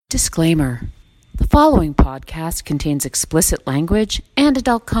Disclaimer. The following podcast contains explicit language and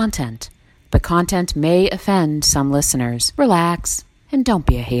adult content. The content may offend some listeners. Relax and don't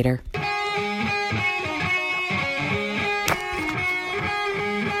be a hater.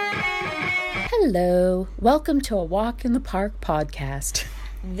 Hello. Welcome to a Walk in the Park podcast.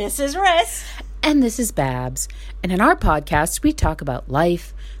 This is Riss. And this is Babs. And in our podcast, we talk about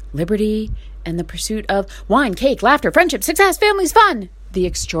life, liberty, and the pursuit of wine, cake, laughter, friendship, success, families, fun. The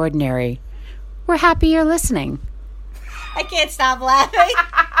extraordinary. We're happy you're listening. I can't stop laughing.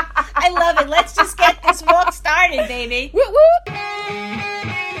 I love it. Let's just get this walk started, baby. Woo woo!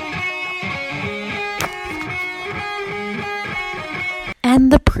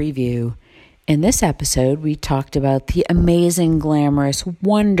 And the preview. In this episode, we talked about the amazing, glamorous,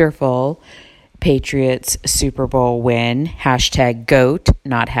 wonderful Patriots Super Bowl win. Hashtag GOAT,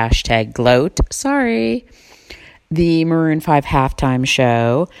 not hashtag gloat. Sorry. The Maroon 5 halftime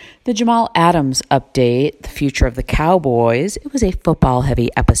show. The Jamal Adams update. The future of the Cowboys. It was a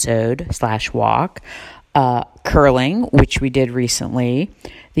football-heavy episode / walk. Curling, which we did recently.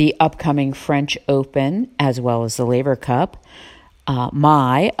 The upcoming French Open, as well as the Laver Cup.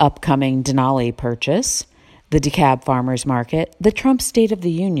 My upcoming Denali purchase. The DeKalb Farmers Market, the Trump State of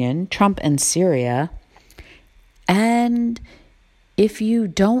the Union, Trump and Syria, and if you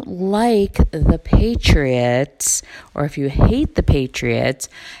don't like the Patriots, or if you hate the Patriots,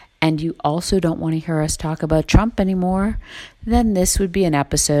 and you also don't want to hear us talk about Trump anymore, then this would be an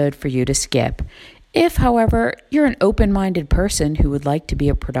episode for you to skip. If, however, you're an open-minded person who would like to be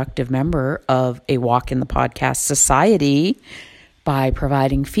a productive member of a Walk in the Podcast society, by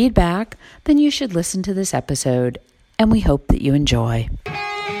providing feedback, then you should listen to this episode, and we hope that you enjoy.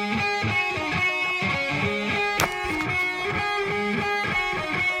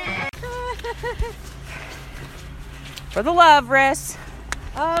 For the love, Riss.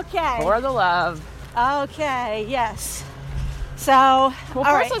 Okay. For the love. Okay, yes. So, Well, all first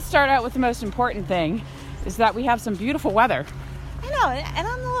right. let's start out with the most important thing, is that we have some beautiful weather. I know, and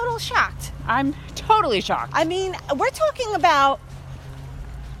I'm a little shocked. I'm totally shocked. I mean, we're talking about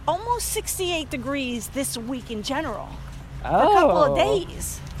almost 68 degrees this week in general. For a couple of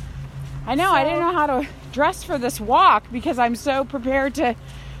days. I know. I didn't know how to dress for this walk because I'm so prepared to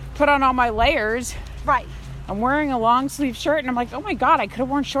put on all my layers. Right. I'm wearing a long sleeve shirt and I'm like, oh my God, I could have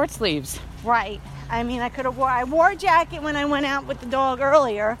worn short sleeves. Right. I mean, I wore a jacket when I went out with the dog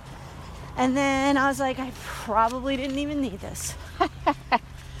earlier. And then I was like, I probably didn't even need this.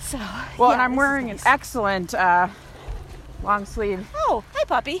 So, well, yeah, and I'm this wearing is nice. an excellent long sleeve Oh, hi,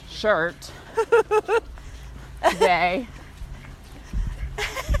 puppy. shirt today.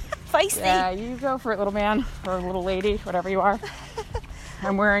 Feisty. Yeah, you go for it, little man or little lady, whatever you are.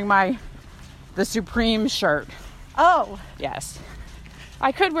 I'm wearing the Supreme shirt. Oh, Yes.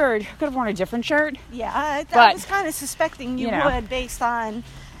 I could have worn a different shirt. yeah. I But, was kind of suspecting you you know. would based on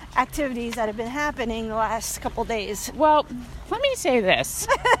activities that have been happening the last couple days. Well, let me say this.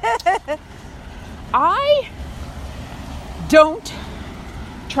 I don't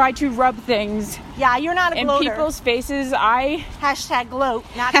try to rub things Yeah, you're not a in gloater. people's faces. Hashtag gloat,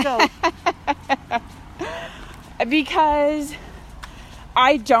 not goat. Because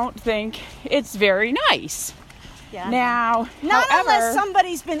I don't think it's very nice. Yeah. Now, Not however, unless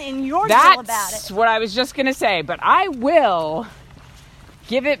somebody's been in your grill about that's it. what I was just going to say, but I will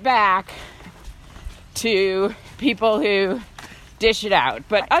give it back to people who dish it out.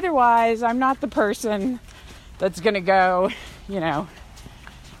 But otherwise, I'm not the person that's going to go,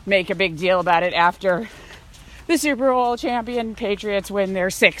 make a big deal about it after the Super Bowl champion Patriots win their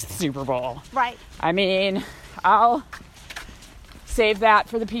 6th Super Bowl. Right. I mean, I'll save that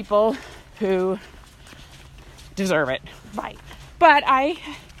for the people who deserve it. Right. But I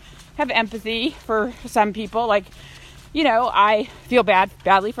have empathy for some people. Like, I feel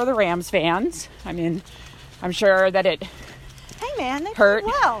badly for the Rams fans. I mean, I'm sure that it Hey man, they hurt.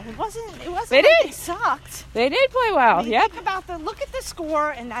 played well. It wasn't They like did. they sucked. They did play well. I mean, Yep. think about look at the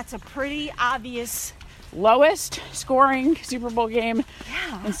score, and that's a pretty obvious. Lowest scoring Super Bowl game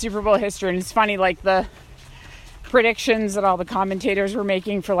in Super Bowl history. And it's funny, like the predictions that all the commentators were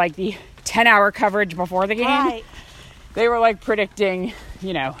making for like the 10-hour coverage before the game. Right. They were like predicting,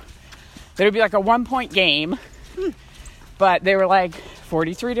 that it would be like a 1-point game. But they were like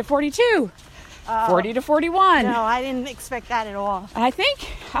 43-42, 40-41. No, I didn't expect that at all. And I don't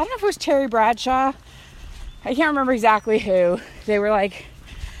know if it was Terry Bradshaw. I can't remember exactly who. They were like,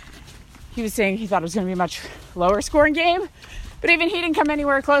 he was saying he thought it was going to be a much lower scoring game. But even he didn't come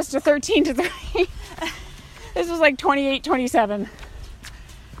anywhere close to 13-3. This was like 28-27.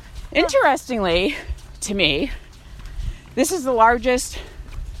 Interestingly, to me, this is the largest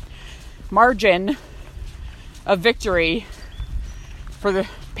margin of victory for the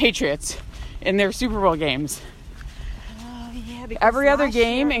Patriots in their Super Bowl games. Oh, yeah. Every other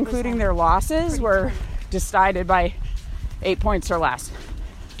game, including their losses, were decided by 8 points or less.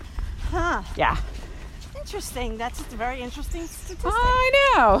 Huh. Yeah. Interesting. That's a very interesting statistic.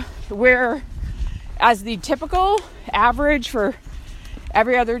 I know. Where, as the typical average for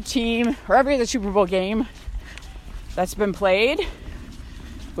every other team or every other Super Bowl game that's been played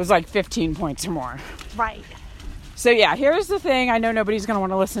was like 15 points or more. Right. So yeah, here's the thing. I know nobody's going to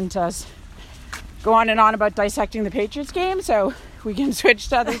want to listen to us go on and on about dissecting the Patriots game, so we can switch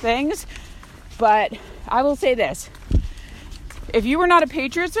to other things. But I will say this. If you were not a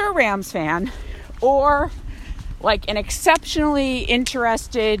Patriots or a Rams fan, or like an exceptionally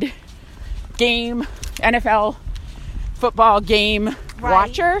interested game, NFL football game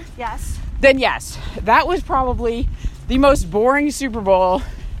watcher, yes, then yes, that was probably the most boring Super Bowl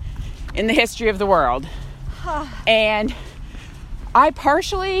in the history of the world. And I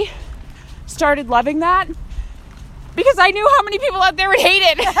partially started loving that because I knew how many people out there would hate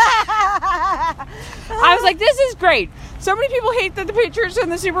it. I was like, this is great. So many people hate that the Patriots are in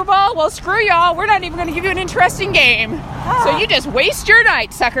the Super Bowl. Well, screw y'all. We're not even going to give you an interesting game. So you just waste your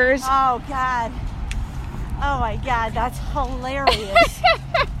night, suckers. Oh, God. Oh, my God. That's hilarious.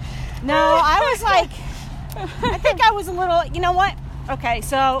 No, I was like, I think I was a little, you know what? Okay,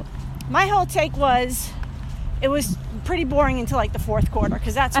 so my whole take was, it was pretty boring until like the fourth quarter,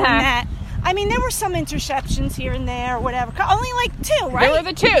 because that's when that, I mean, there were some interceptions here and there, or whatever. Only like 2, right? There were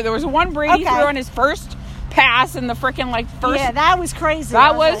the 2. There was one Brady threw on his first pass in the freaking first. Yeah, that was crazy.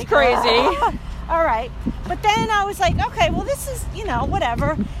 That was like, crazy. All right. But then I was like, okay, well, this is,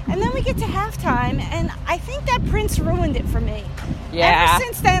 whatever. And then we get to halftime, and I think that Prince ruined it for me. Yeah. Ever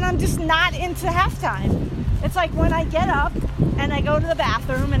since then, I'm just not into halftime. It's like when I get up and I go to the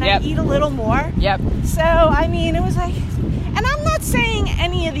bathroom and I eat a little more. Yep. So, I mean, it was like, and I'm not saying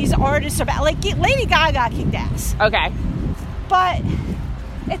any of these artists are bad. Like, Lady Gaga kicked ass. Okay. But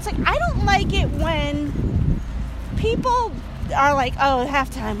it's like, I don't like it when people are like, oh, the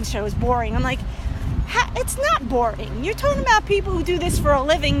halftime show is boring. I'm like, it's not boring. You're talking about people who do this for a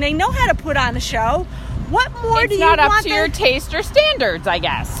living. They know how to put on a show. What more do you want? It's not up to your taste or standards, I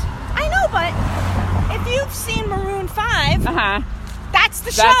guess. I know, but if you've seen Maroon 5, that's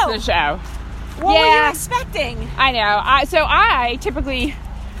the show. That's the show. What were you expecting? I know. So I typically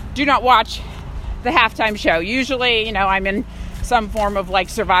do not watch the halftime show. Usually, I'm in some form of like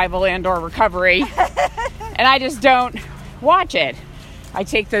survival and or recovery. And I just don't watch it. I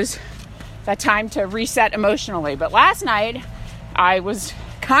take that time to reset emotionally. But last night, I was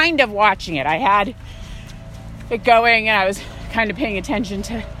kind of watching it. I had it going, and I was kind of paying attention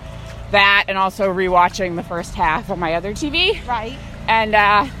to that, and also rewatching the first half on my other TV. Right. And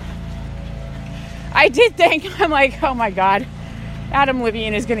I did think, I'm like, oh my God, Adam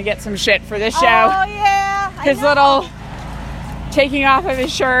Levine is going to get some shit for this show. Oh, yeah. His little taking off of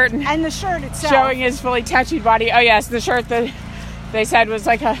his shirt. And the shirt itself. Showing his fully tattooed body. Oh, yes, the shirt that they said was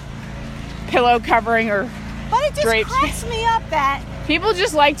like a pillow covering or But it just drapes. cracks me up that people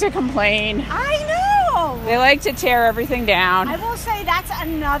just like to complain. I know. They like to tear everything down. I will say that's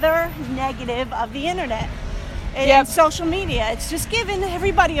another negative of the internet and social media. It's just giving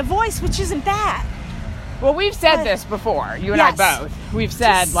everybody a voice, which isn't bad. Well, we've said this before, you and I both. We've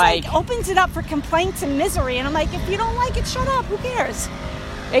said, just, opens it up for complaints and misery. And I'm like, if you don't like it, shut up. Who cares?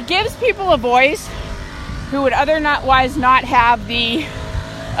 It gives people a voice who would otherwise not have the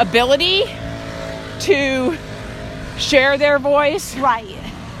ability to share their voice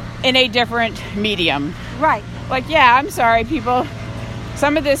in a different medium. Right. Like, yeah, I'm sorry, people.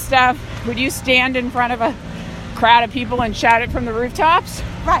 Some of this stuff, would you stand in front of a crowd of people and shout it from the rooftops?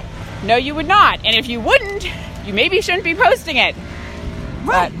 Right. No, you would not. And if you wouldn't, you maybe shouldn't be posting it.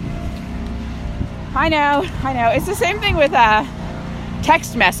 Right. But I know. It's the same thing with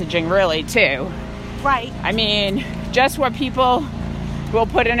text messaging, really, too. Right. I mean, just what people will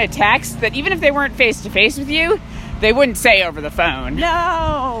put in a text that even if they weren't face-to-face with you, they wouldn't say over the phone.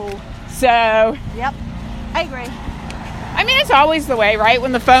 No. So. Yep. I agree. I mean, it's always the way, right?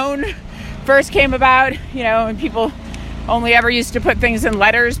 When the phone first came about, and people only ever used to put things in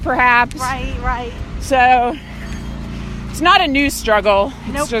letters, perhaps. Right. So, it's not a new struggle.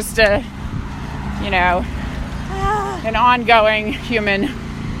 Nope. It's just an ongoing human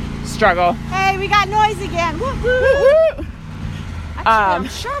struggle. Hey, we got noise again. Woo woo. Woo-woo. Actually, I'm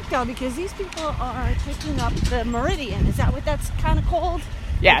shocked, though, because these people are taking up the Meridian. Is that what that's kind of called?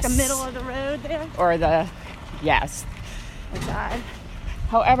 Yes. Like the middle of the road there? Or yes. Oh, God.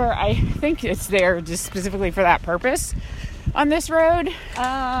 However, I think it's there just specifically for that purpose. on this road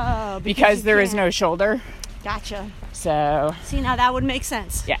because there is no shoulder. Gotcha. So see, now that would make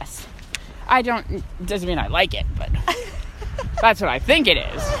sense. Yes. Doesn't mean I like it, but that's what I think it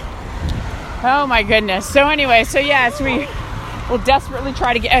is. Oh my goodness. So anyway, yes, we will desperately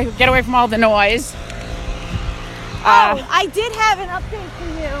try to get away from all the noise. I did have an update for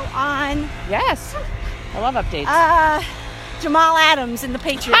you on... Yes. I love updates. Jamal Adams and the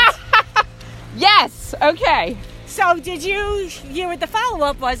Patriots. Yes. Okay. So did you hear what the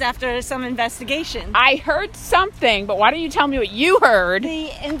follow-up was after some investigation? I heard something, but why don't you tell me what you heard?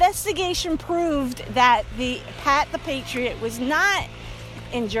 The investigation proved that Pat the Patriot was not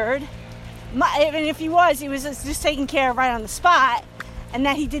injured. Even if he was just taken care of right on the spot, and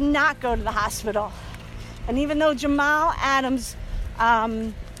that he did not go to the hospital. And even though Jamal Adams,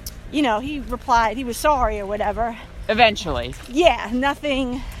 he replied he was sorry or whatever. Eventually. Yeah,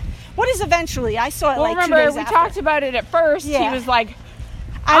 nothing... What is eventually? I saw it like 2 days after. Remember, we talked about it at first. Yeah. He was like,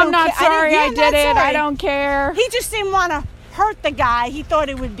 I'm not sorry I did it. I don't care. He just didn't want to hurt the guy. He thought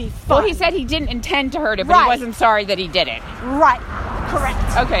it would be fun. Well, he said he didn't intend to hurt it, but he wasn't sorry that he did it. Right.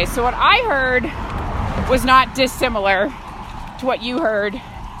 Correct. Okay, so what I heard was not dissimilar to what you heard,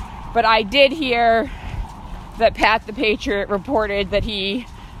 but I did hear that Pat the Patriot reported that he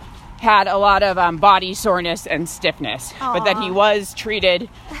had a lot of body soreness and stiffness, but that he was treated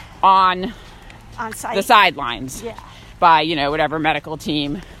on site. The sidelines by, whatever medical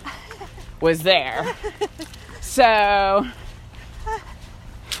team was there. So...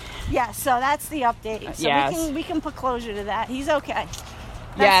 Yeah, so that's the update. So yes. we can put closure to that. He's okay.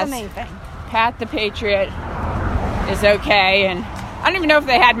 That's the main thing. Pat the Patriot is okay, and I don't even know if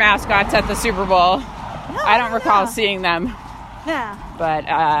they had mascots at the Super Bowl. No, I don't recall seeing them. Yeah. But,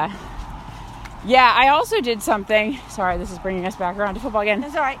 I also did something. Sorry, this is bringing us back around to football again.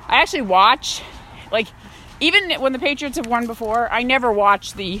 That's all right. I actually watch, even when the Patriots have won before, I never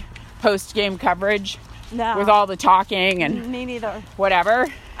watch the post-game coverage with all the talking and me neither. Whatever.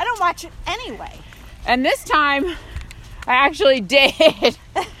 I don't watch it anyway. And this time, I actually did.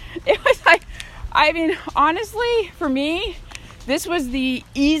 It was honestly, for me, this was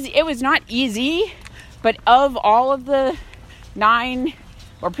it was not easy, but of all of the 9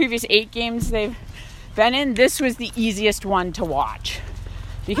 or previous 8 games they've been in, this was the easiest one to watch.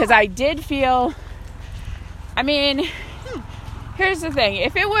 Because I did feel, here's the thing.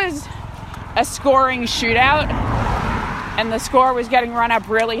 If it was a scoring shootout and the score was getting run up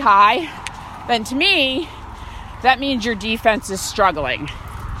really high, then to me, that means your defense is struggling.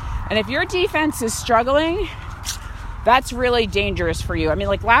 And if your defense is struggling, that's really dangerous for you.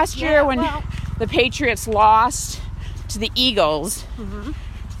 Last year when the Patriots lost to the Eagles,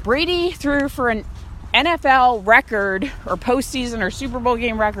 Brady threw for an NFL record or postseason or Super Bowl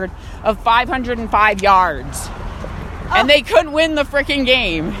game record of 505 yards. And they couldn't win the freaking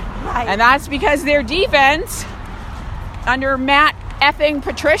game. Right. And that's because their defense, under Matt effing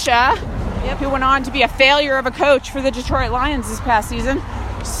Patricia, who went on to be a failure of a coach for the Detroit Lions this past season,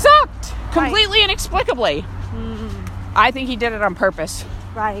 sucked completely inexplicably. I think he did it on purpose.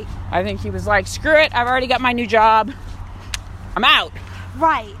 Right. I think he was like, screw it, I've already got my new job. I'm out.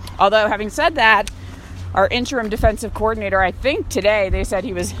 Right. Although, having said that, our interim defensive coordinator, I think today, they said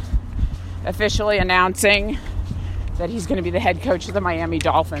he was officially announcing that he's going to be the head coach of the Miami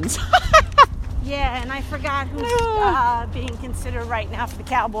Dolphins. Yeah, and I forgot who's being considered right now for the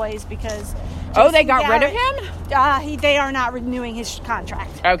Cowboys because... they got rid of him? They are not renewing his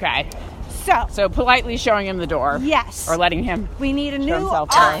contract. Okay. So politely showing him the door. Yes. Or letting him. We need a new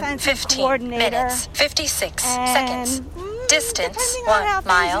offensive 15 coordinator. minutes, 56 seconds. Distance, 1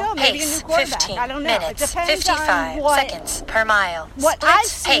 mile. Pace, 15 minutes, 55 seconds per mile. What I've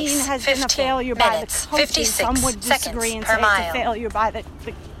seen pace, has been a failure by the coaches. Some would disagree and say it's a failure by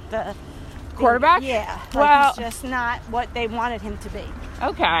the quarterback? Yeah. Well, it's just not what they wanted him to be.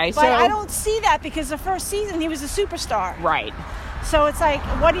 Okay, But I don't see that because the first season he was a superstar. Right. So it's like,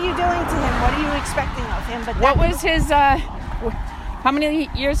 what are you doing to him? What are you expecting of him? But what was his, how many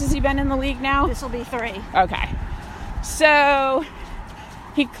years has he been in the league now? This will be 3. Okay. So,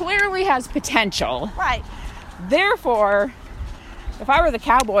 he clearly has potential. Right. Therefore, if I were the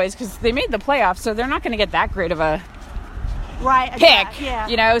Cowboys, because they made the playoffs, so they're not going to get that great of a pick.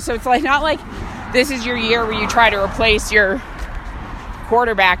 Yeah. So it's not like this is your year where you try to replace your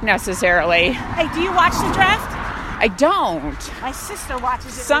quarterback necessarily. Hey, do you watch the draft? I don't. My sister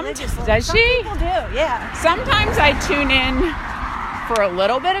watches it religiously. Does Some she? people do, yeah. Sometimes I tune in for a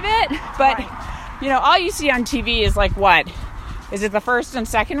little bit of it, but, all you see on TV is what? Is it the first and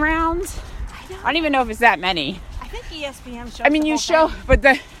second rounds? I don't even know if it's that many. I think ESPN shows but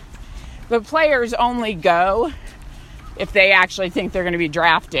the players only go if they actually think they're going to be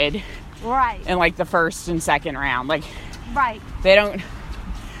drafted. Right. In like the first and second round. Like, right. They don't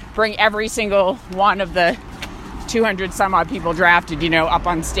bring every single one of the 200 some odd people drafted, up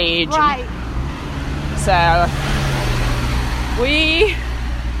on stage. Right. So we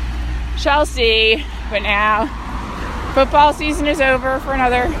shall see. But now football season is over for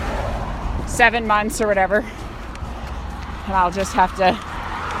another 7 months or whatever. And I'll just have to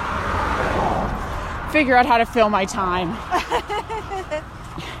figure out how to fill my time.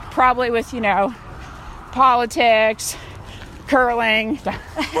 Probably with, politics, curling.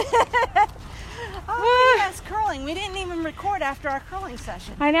 Oh, yes, curling. We didn't even record after our curling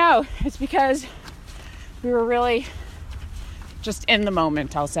session. I know. It's because we were really just in the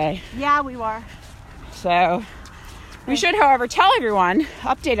moment, I'll say. Yeah, we were. So we should, however,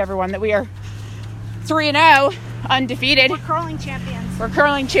 update everyone that we are 3-0, undefeated. We're curling champions. We're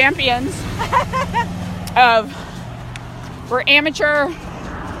curling champions we're amateur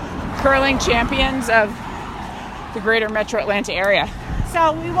curling champions of the greater Metro Atlanta area.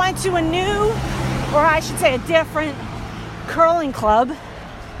 So we went to a new, or I should say a different curling club.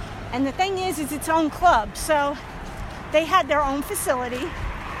 And the thing is its own club. So they had their own facility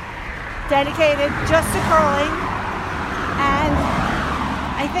dedicated just to curling. And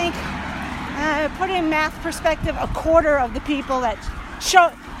I think, put in math perspective, a quarter of the people that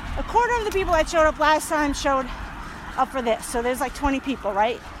showed up last time showed up for this. So there's like 20 people,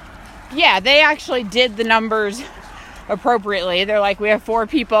 right? Yeah, they actually did the numbers appropriately. They're like, we have 4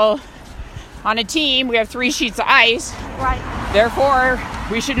 people on a team. We have 3 sheets of ice. Right. Therefore,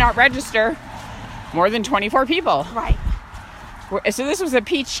 we should not register more than 24 people. Right. So this was a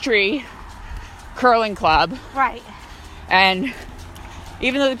Peachtree curling club. Right. And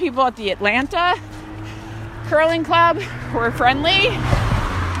even though the people at the Atlanta curling club were friendly,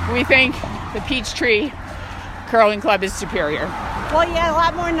 we think the Peachtree curling club is superior. Well, yeah, a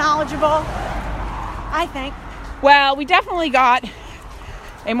lot more knowledgeable, I think. Well, we definitely got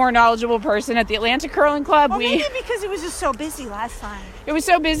a more knowledgeable person at the Atlanta curling club. Well, maybe because it was just so busy last time. It was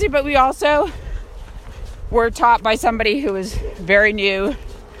so busy, but we also were taught by somebody who was very new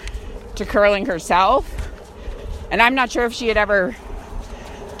to curling herself. And I'm not sure if she had ever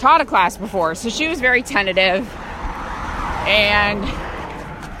taught a class before. So she was very tentative. And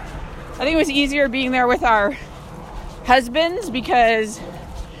I think it was easier being there with our husbands because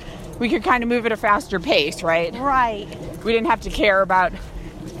we could kind of move at a faster pace, right? Right. We didn't have to care about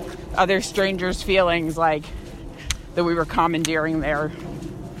other strangers' feelings like that we were commandeering their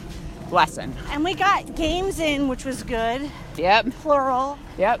lesson. And we got games in, which was good. Yep. Plural.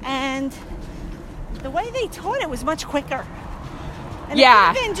 Yep. And the way they taught it was much quicker. And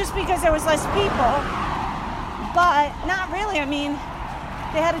yeah. It could have been just because there was less people, but not really. I mean,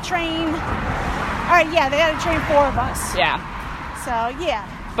 they had to train. All right, yeah, they had to train 4 of us. Yeah. So, yeah.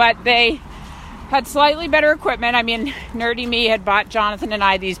 But they had slightly better equipment. I mean, Nerdy Me had bought Jonathan and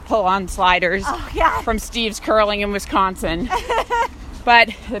I these pull-on sliders from Steve's Curling in Wisconsin. But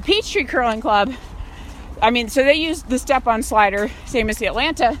the Peachtree Curling Club, I mean, so they used the step-on slider, same as the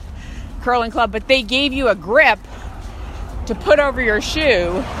Atlanta Curling Club, but they gave you a grip to put over your shoe.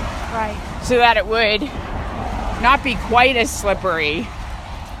 Right. So that it would not be quite as slippery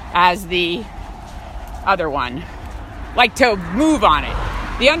as the other one. Like to move on it.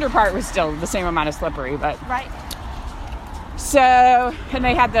 The under part was still the same amount of slippery, but... Right. So, and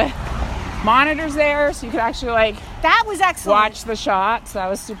they had the monitors there, so you could actually, that was excellent. Watch the shots. That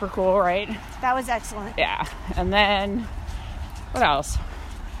was super cool, right? That was excellent. Yeah. And then, what else?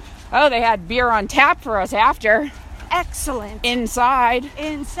 Oh, they had beer on tap for us after. Excellent. Inside.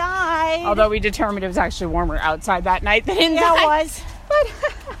 Although we determined it was actually warmer outside that night than inside. Yeah, it was.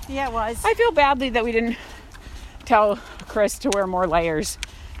 But yeah, it was. I feel badly that we didn't tell Chris to wear more layers.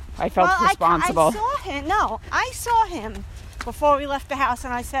 I felt responsible. I saw him before we left the house,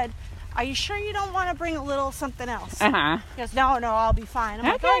 and I said, "Are you sure you don't want to bring a little something else?" Uh-huh. He goes, No, I'll be fine. I'm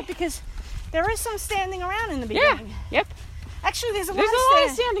like, all right, because there is some standing around in the beginning. Yeah. Yep. Actually, there's a lot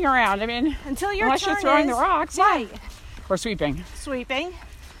of standing around. I mean, until your unless turn you're throwing the rocks, right? Yeah. Or sweeping.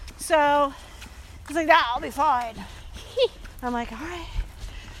 So he's like, I'll be fine. I'm like, all right.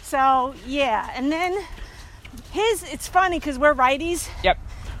 So yeah, and then it's funny because we're righties. Yep.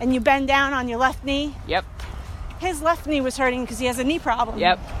 And you bend down on your left knee. Yep. His left knee was hurting because he has a knee problem.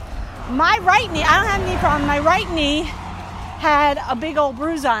 Yep. My right knee, I don't have a knee problem. My right knee had a big old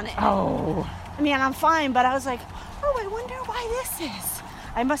bruise on it. Oh. I mean, I'm fine, but I was like, I wonder why this is.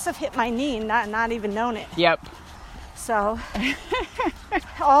 I must have hit my knee and not even known it. Yep. So,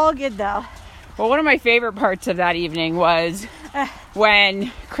 all good though. Well, one of my favorite parts of that evening was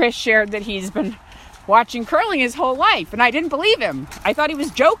when Chris shared that he's been watching curling his whole life, and I didn't believe him. I thought he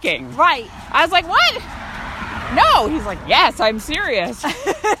was joking. Right. I was like, what? No. He's like, yes, I'm serious.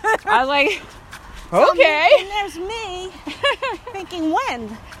 I was like, okay. And there's me thinking,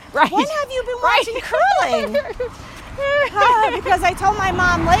 when? Right. When have you been watching curling? Because I told my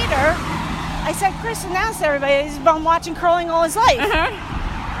mom later, I said, Chris announced to everybody he's been watching curling all his life.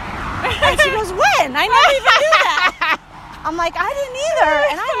 And she goes, when? I never even knew that. I'm like, I didn't either,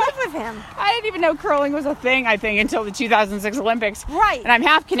 and I live with him. I didn't even know curling was a thing, I think, until the 2006 Olympics. Right. And I'm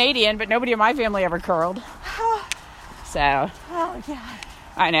half Canadian, but nobody in my family ever curled. So. Oh, yeah.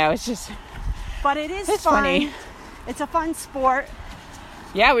 I know, it's just. But it's fun. Funny. It's a fun sport.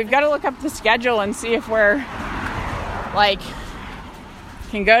 Yeah, we've got to look up the schedule and see if we're, like,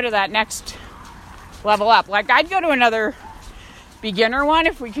 can go to that next level up. Like, I'd go to another beginner one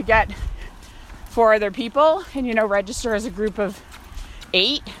if we could get 4 other people and, you know, register as a group of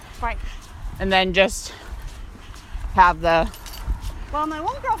 8. Right. And then just have the... Well, my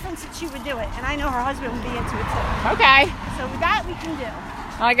one girlfriend said she would do it, and I know her husband would be into it too. Okay. So that we can do.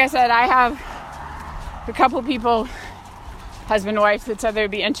 Like I said, I have a couple people, husband and wife, that said they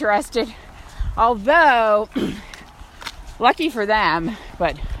would be interested. Although, lucky for them,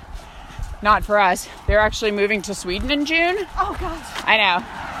 but not for us, they're actually moving to Sweden in June. Oh, God. I know.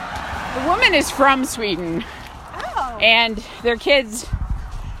 The woman is from Sweden. Oh. And their kids,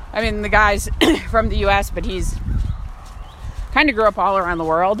 I mean, the guy's from the U.S., but he's kind of grew up all around the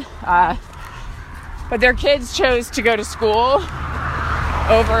world. But their kids chose to go to school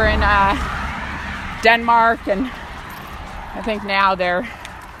over in Denmark, and I think now their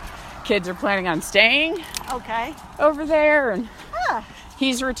kids are planning on staying over there. And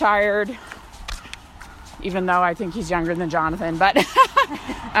he's retired, even though I think he's younger than Jonathan, but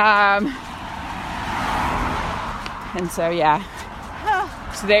and so yeah,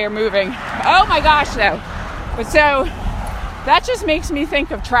 so they are moving. Oh my gosh, though. But so that just makes me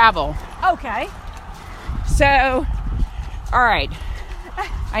think of travel. Okay. So, all right,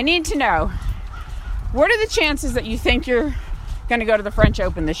 I need to know, what are the chances that you think you're going to go to the French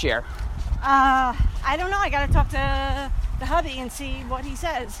Open this year? I don't know. I got to talk to the hubby and see what he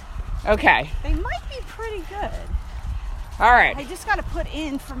says. Okay. They might be pretty good. All right. I just got to put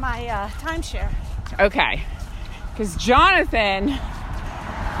in for my timeshare. Okay. Because Jonathan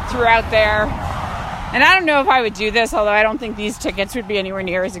threw out there, and I don't know if I would do this, although I don't think these tickets would be anywhere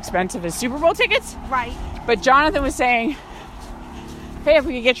near as expensive as Super Bowl tickets. Right. But Jonathan was saying, hey, if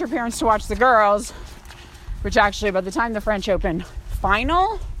we could get your parents to watch the girls, which actually by the time the French Open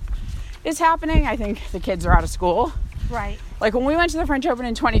final is happening, I think the kids are out of school. Right. Like when we went to the French Open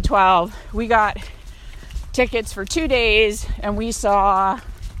in 2012, we got tickets for 2 days, and we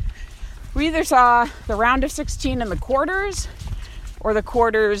either saw the round of 16 and the quarters, or the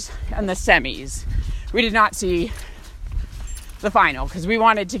quarters and the semis. We did not see the final because we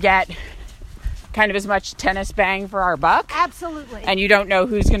wanted to get kind of as much tennis bang for our buck. Absolutely. And you don't know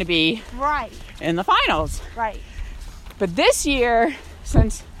who's going to be right in the finals. Right. But this year,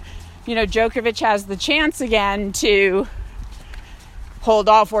 since, you know, Djokovic has the chance again to hold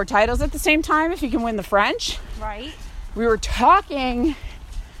all 4 titles at the same time if he can win the French. Right. We were talking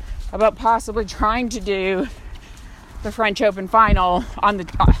about possibly trying to do the French Open final on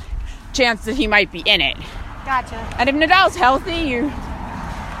the chance that he might be in it. Gotcha. And if Nadal's healthy, you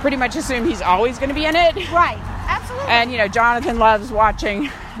pretty much assume he's always going to be in it. Right. Absolutely. And, you know, Jonathan loves watching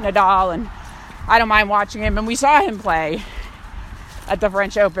Nadal, and I don't mind watching him. And we saw him play at the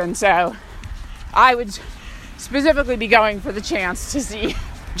French Open, so I would specifically be going for the chance to see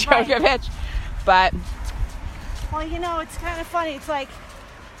Djokovic. Right. But, well, you know, it's kind of funny. It's like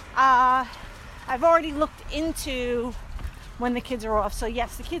I've already looked into when the kids are off. So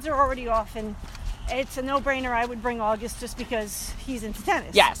yes, the kids are already off, and it's a no-brainer. I would bring August just because he's into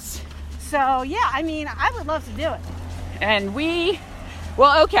tennis. Yes. So yeah, I mean, I would love to do it. And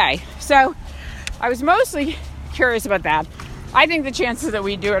well, okay. So I was mostly curious about that. I think the chances that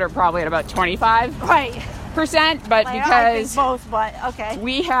we do it are probably at about 25%. Right. But like, because I think both, but okay.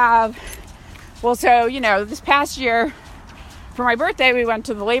 We have, well, so, you know, this past year for my birthday, we went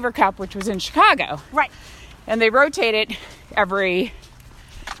to the Laver Cup, which was in Chicago. Right. And they rotate it every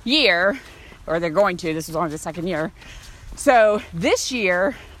year, or they're going to. This was only the second year. So this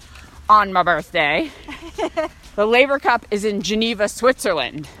year, on my birthday, the Laver Cup is in Geneva,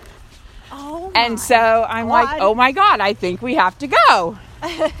 Switzerland. Oh, and so I'm like, oh my God, I think we have to go.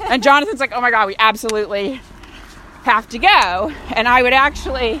 And Jonathan's like, oh my God, we absolutely have to go. And I would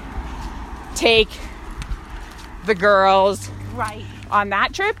actually take the girls right on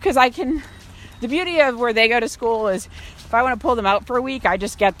that trip, because the beauty of where they go to school is if I want to pull them out for a week, I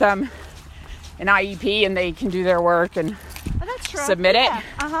just get them an IEP and they can do their work and that's true. Submit it.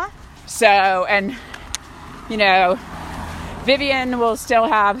 So, and you know, Vivian will still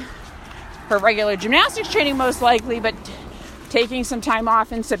have her regular gymnastics training most likely, but taking some time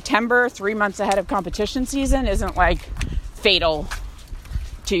off in September, 3 months ahead of competition season, isn't like fatal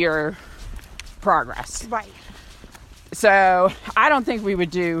to your progress. Right. So I don't think we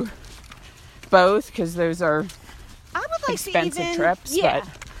would do both because those are expensive trips. Yeah.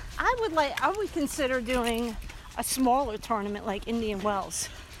 But I would consider doing a smaller tournament like Indian Wells.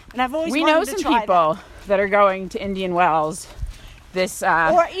 And I've always we wanted know to some try people that are going to Indian Wells. This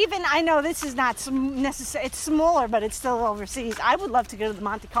or even, I know this is not necessary. It's smaller, but it's still overseas. I would love to go to the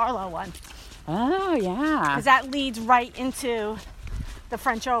Monte Carlo one. Oh yeah. Because that leads right into the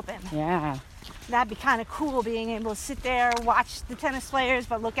French Open. Yeah. That'd be kind of cool, being able to sit there, watch the tennis players,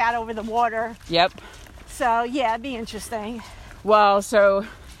 but look out over the water. Yep. So yeah, it'd be interesting. Well, so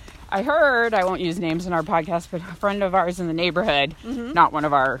I heard, I won't use names in our podcast, but a friend of ours in the neighborhood, not one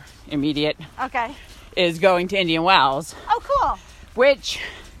of our immediate, is going to Indian Wells. Oh, cool. Which,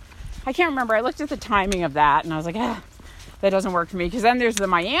 I can't remember. I looked at the timing of that, and I was like, that doesn't work for me. Because then there's the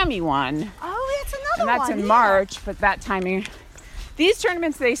Miami one. Oh, that's another one. And that's in March, but that timing. These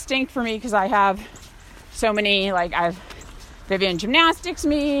tournaments, they stink for me because I have so many, like, I have Vivian gymnastics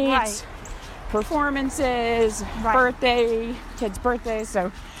meets, performances, birthday, kids' birthdays,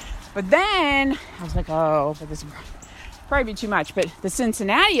 so... But then, I was like, but this would probably be too much. But the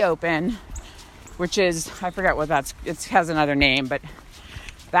Cincinnati Open, which is, I forget what it has another name, but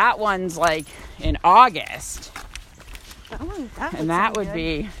that one's like in August. And that would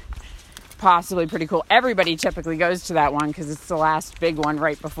be possibly pretty cool. Everybody typically goes to that one because it's the last big one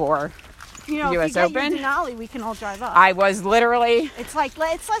right before the U.S. Open. Denali, we can all drive up. I was literally... It's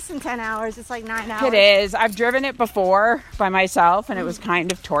less than 10 hours. It's like 9 hours. It is. I've driven it before by myself, and it was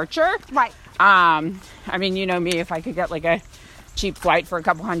kind of torture. Right. I mean, you know me, if I could get like a cheap flight for a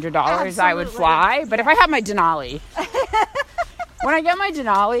couple $100s, I would fly. But if I have my Denali, when I get my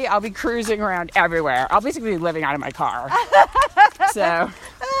Denali, I'll be cruising around everywhere. I'll basically be living out of my car. So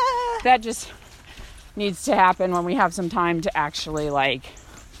that just needs to happen when we have some time to actually like...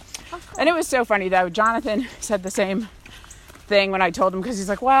 And it was so funny though. Jonathan said the same thing when I told him, because he's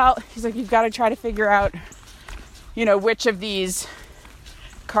like, you've got to try to figure out, you know, which of these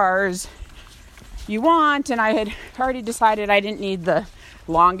cars you want. And I had already decided I didn't need the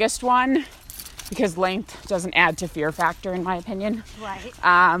longest one because length doesn't add to fear factor, in my opinion. Right.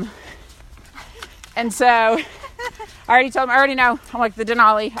 And so I already told him, I already know. I'm like, the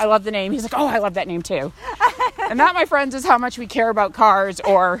Denali, I love the name. He's like, I love that name too. And that, my friends, is how much we care about cars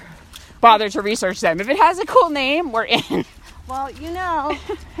or bother to research them. If it has a cool name, we're in. Well, you know,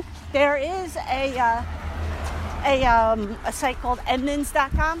 there is a site called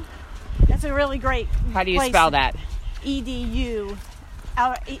Edmunds.com. That's a really great How do you spell that? EDU.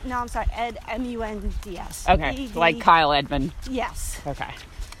 No, I'm sorry, MUNDS. Okay, like Kyle Edmund. Yes. Okay.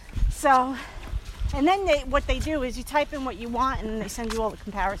 So, and then what they do is you type in what you want, and then they send you all the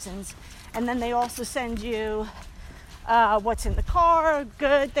comparisons. And then they also send you what's in the car,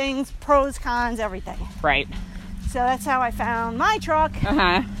 good things, pros, cons, everything. Right. So that's how I found my truck.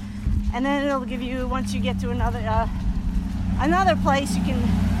 Uh-huh. And then it'll give you, once you get to another place, you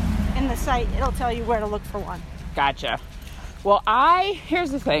can, in the site, it'll tell you where to look for one. Gotcha. Well,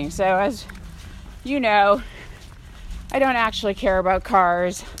 here's the thing. So as you know, I don't actually care about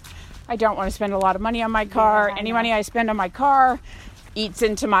cars. I don't want to spend a lot of money on my car. Yeah, Any money I spend on my car eats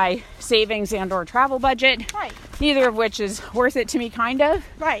into my savings and or travel budget. Right. Neither of which is worth it to me, kind of.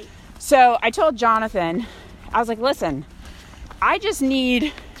 Right. So I told Jonathan, I was like, listen, I just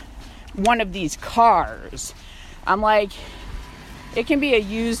need one of these cars. I'm like, it can be a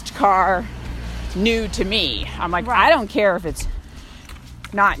used car new to me. I'm like, I don't care if it's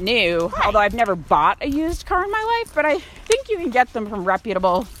not new, although I've never bought a used car in my life, but I think you can get them from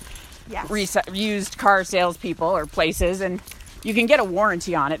reputable used car salespeople or places, and you can get a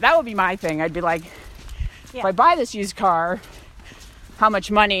warranty on it. That would be my thing. I'd be like, if I buy this used car, how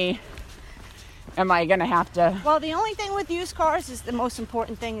much money am I going to have to... Well, the only thing with used cars is the most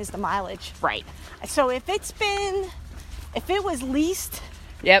important thing is the mileage. Right. So if it was leased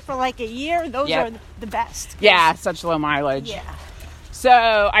for like a year, those are the best. Yeah, such low mileage. Yeah.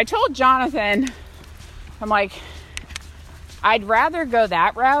 So I told Jonathan, I'm like, I'd rather go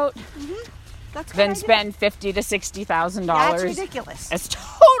that route than spend $50,000 to $60,000. That's ridiculous. It's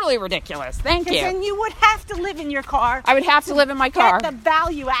totally ridiculous. Thank you. Because then you would have to live in your car. I would have to live in my car. Get the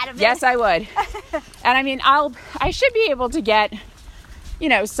value out of it. Yes, I would. And I mean, I should be able to get,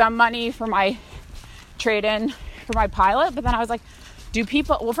 some money for my trade-in for my Pilot. But then I was like, do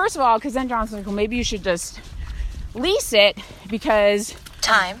people... Well, first of all, because then John's like, well, maybe you should just lease it because...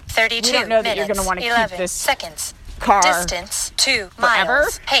 Time, 32 we don't know minutes, that you're going to want to 11 keep this seconds. car Distance, 2 forever.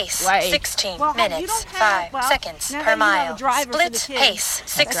 miles. Pace, Like, 16 well, you minutes, don't have- 5 well, seconds now per that you have a mile. driver for Split the kids, pace,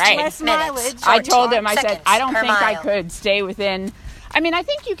 16 right. Less minutes. mileage. I 14 told him, I said, seconds I don't per think I mile. could stay within... I mean, I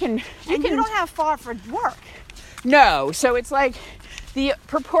think you can... And you don't have far for work. No, so it's like the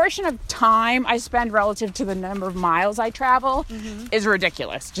proportion of time I spend relative to the number of miles I travel is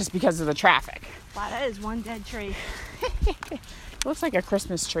ridiculous just because of the traffic. Wow, that is one dead tree. It looks like a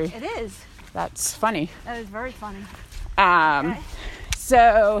Christmas tree. It is. That's funny. That is very funny. Okay.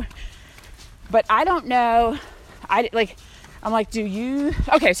 So, but I don't know. I'm like, do you...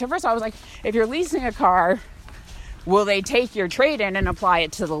 Okay, so first of all, I was like, if you're leasing a car, will they take your trade-in and apply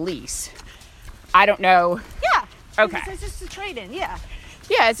it to the lease? I don't know. Yeah. Okay. It's just a trade-in, yeah.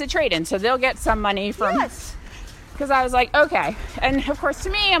 Yeah, it's a trade-in, so they'll get some money from... Yes. Because I was like, okay. And of course, to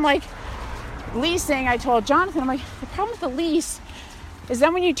me, I'm like, leasing, I told Jonathan, I'm like, the problem with the lease is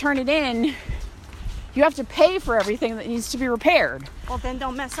then when you turn it in, you have to pay for everything that needs to be repaired. Well, then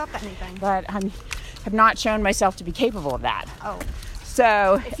don't mess up anything. But I have not shown myself to be capable of that. Oh.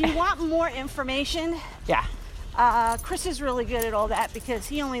 So... If you want more information, Yeah. Chris is really good at all that because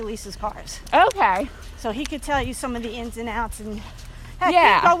he only leases cars. Okay. So he could tell you some of the ins and outs and heck,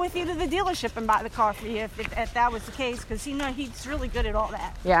 Yeah. he'd go with you to the dealership and buy the car for you if that was the case because he's really good at all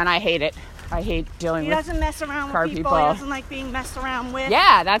that. Yeah, and I hate it. I hate dealing He with... doesn't mess around car with people. people. He doesn't like being messed around with.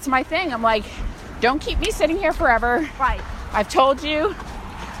 Yeah, that's my thing. I'm like, don't keep me sitting here forever. Right. I've told you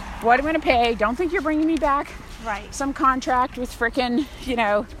what I'm going to pay. Don't think you're bringing me back Right. some contract with frickin',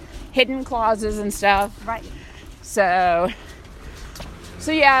 hidden clauses and stuff. Right. So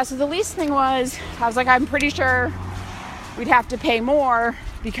yeah, so the lease thing was, I was like, I'm pretty sure we'd have to pay more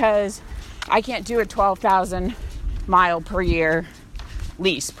because I can't do a 12,000 mile per year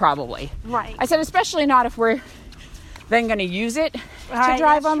lease probably. Right. I said, especially not if we're then going to use it to Right,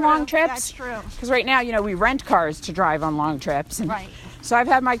 drive that's on true. long trips. That's true. Because right now, we rent cars to drive on long trips. And Right. so I've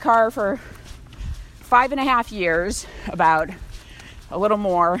had my car for 5.5 years, about a little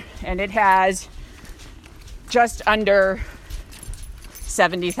more, and it has just under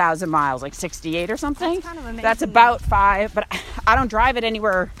 70,000 miles, like 68 or something. That's kind of amazing. That's about 5, but I don't drive it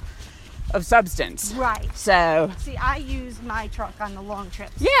anywhere of substance. Right. So, See, I use my truck on the long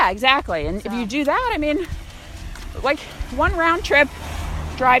trips. yeah, exactly. And if you do that, I mean, like one round trip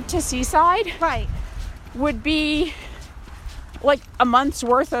drive to Seaside Right. would be like a month's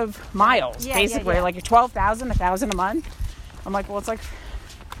worth of miles, Yeah, basically, yeah. like 12,000, 1,000 a month. I'm like, well, it's like,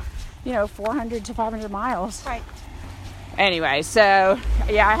 400 to 500 miles. Right. Anyway, so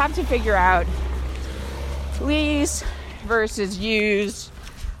yeah, I have to figure out lease versus used.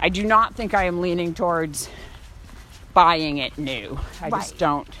 I do not think I am leaning towards buying it new. I just Right.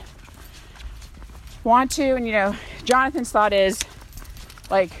 don't want to. And Jonathan's thought is,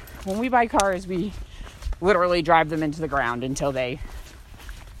 like, when we buy cars, we literally drive them into the ground until they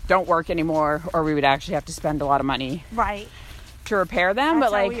don't work anymore, or we would actually have to spend a lot of money Right. to repair them.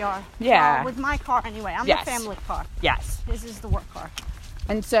 That's but how like, we are. yeah, Well, with my car anyway. I'm Yes. the family car. yes. His is the work car.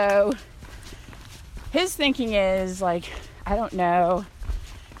 And so his thinking is like, I don't know,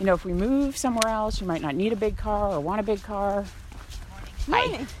 if we move somewhere else, you might not need a big car or want a big car.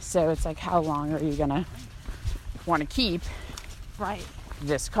 Morning. So it's like, how long are you gonna want to keep Right.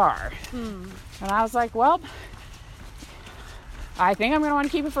 this car? And I was like, well, I think I'm gonna want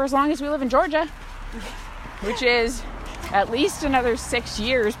to keep it for as long as we live in Georgia, which is at least another 6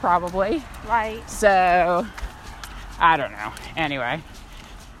 years probably. Right. So I don't know. Anyway,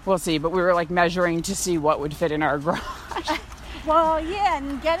 we'll see. But we were like measuring to see what would fit in our garage. Well, yeah,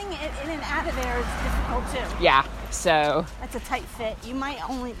 and getting it in and out of there is difficult too. Yeah. So, That's a tight fit. You might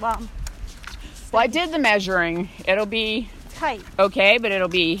only, well, I did the measuring. It'll be tight. okay, but it'll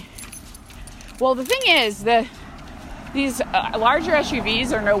be. Well, the thing is, these larger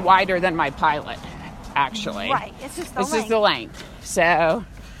SUVs are no wider than my Pilot, actually. Right. It's just the This length. is the length. So,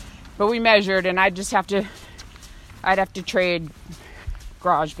 but we measured, and I'd have to trade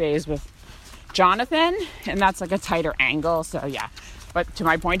garage bays with Jonathan, and that's like a tighter angle. So yeah. But to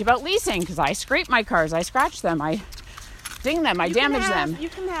my point about leasing, because I scrape my cars, I scratch them, I ding them, I damage them. You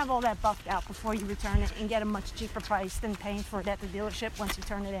can have all that buffed out before you return it and get a much cheaper price than paying for it at the dealership once you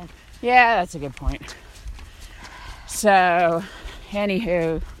turn it in. Yeah, that's a good point. So,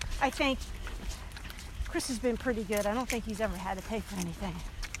 anywho, I think Chris has been pretty good. I don't think he's ever had to pay for anything.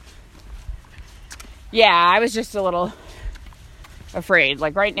 yeah, I was just a little afraid.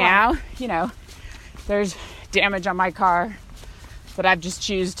 Like right now, there's damage on my car that I've just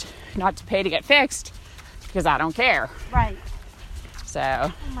chosen not to pay to get fixed because I don't care. Right. So.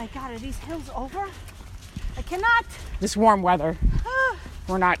 Oh my God, are these hills over? I cannot. This warm weather.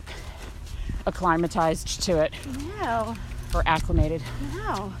 We're not acclimatized to it. No. Or acclimated.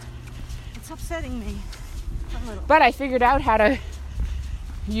 No. It's upsetting me. But I figured out how to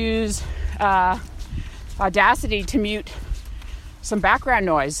use Audacity to mute some background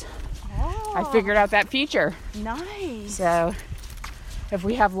noise. Oh. I figured out that feature. Nice. So if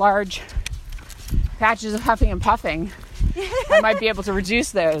we have large patches of huffing and puffing, I might be able to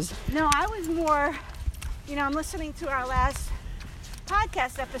reduce those. No, I was more, I'm listening to our last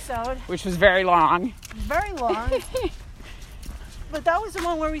podcast episode. Which was very long. Very long. But that was the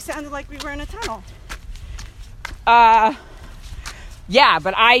one where we sounded like we were in a tunnel. Yeah,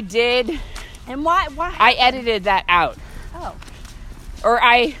 but I did. And why? I edited that out. Oh. Or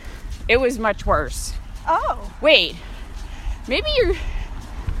it was much worse. Oh. Wait. Maybe you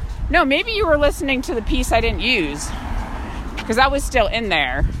were listening to the piece I didn't use. Because that was still in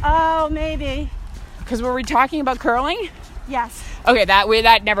there. Oh, maybe. Because were we talking about curling? Yes. Okay,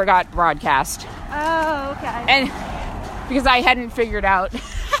 that never got broadcast. Oh, okay. And because I hadn't figured out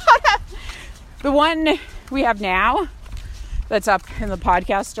the one we have now that's up in the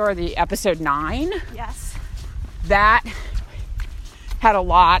podcast store, the episode 9. Yes. That had a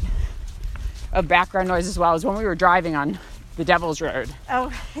lot of background noise as well as when we were driving on the Devil's Road.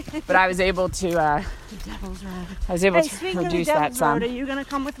 Oh. But I was able to the Devil's Road. I was able to reduce that some. Road, are you going to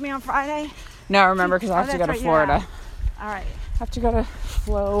come with me on Friday? No, remember, because I have to go to Florida. All right. I have to go to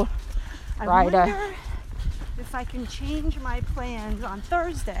Florida. I wonder if I can change my plans on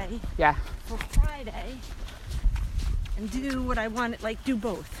Thursday. Yeah. For Friday. And do what I want, do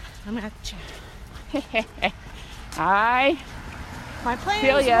both. I'm going to have to check. My plans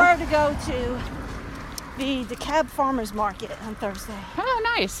were to go to the DeKalb Farmers Market on Thursday. Oh,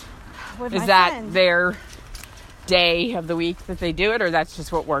 nice. Is that friend. Their day of the week that they do it, or that's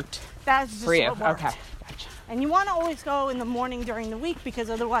just what worked? That's just for you. what worked. Okay, gotcha. And you want to always go in the morning during the week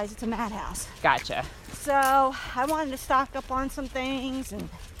because otherwise it's a madhouse. Gotcha. So I wanted to stock up on some things, and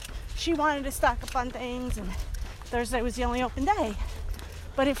she wanted to stock up on things, and Thursday was the only open day.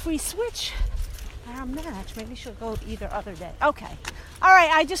 But if we switch our match, maybe she'll go either other day. Okay. All right,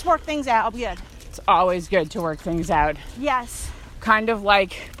 I just worked things out. I'll be good. It's always good to work things out. Yes. Kind of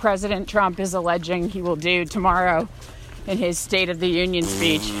like President Trump is alleging he will do tomorrow in his State of the Union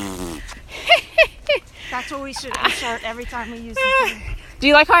speech. That's what we should insert every time we use it. Do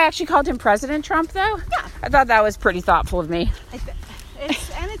you like how I actually called him President Trump, though? Yeah. I thought that was pretty thoughtful of me.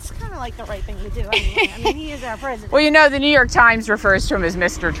 It's kind of like the right thing to do anyway. I mean, he is our president. Well, the New York Times refers to him as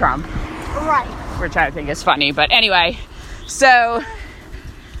Mr. Trump. Right. Which I think is funny. But anyway, so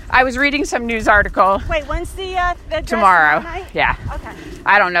I was reading some news article. Wait, when's the tomorrow? Night? Yeah. Okay.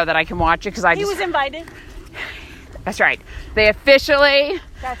 I don't know that I can watch it because he was invited. That's right. They officially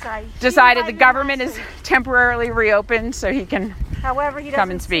decided the government is temporarily reopened so he can come and speak. However, he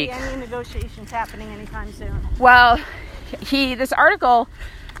doesn't see any negotiations happening anytime soon. Well, this article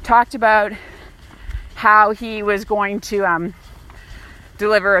talked about how he was going to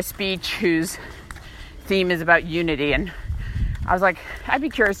deliver a speech whose theme is about unity, and I was like, I'd be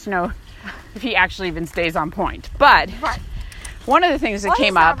curious to know if he actually even stays on point. But one of the things that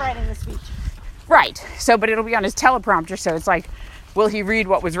came up. He's not writing the speech. Right. So, but it'll be on his teleprompter. So it's like, will he read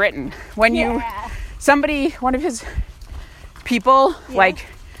what was written? When one of his people,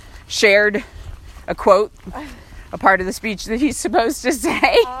 shared a quote, a part of the speech that he's supposed to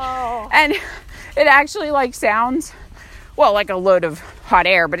say. Oh. And it actually sounds, like a load of hot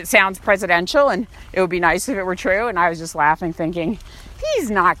air, but it sounds presidential, and it would be nice if it were true. And I was just laughing, thinking, he's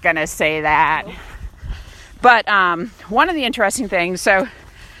not going to say that. Oh. But one of the interesting things, so,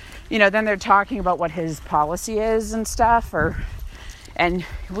 then they're talking about what his policy is and stuff, and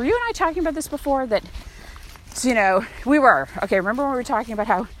were you and I talking about this before? That, we were. Okay, remember when we were talking about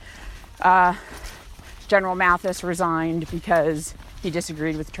how General Mathis resigned because he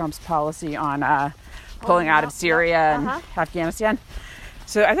disagreed with Trump's policy on pulling out of Syria and Afghanistan?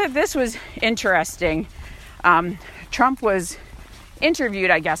 So I thought this was interesting. Trump was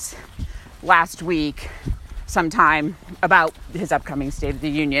interviewed, I guess, last week sometime about his upcoming State of the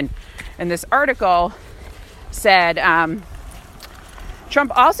Union. And this article said,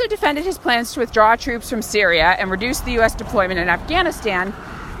 Trump also defended his plans to withdraw troops from Syria and reduce the U.S. deployment in Afghanistan,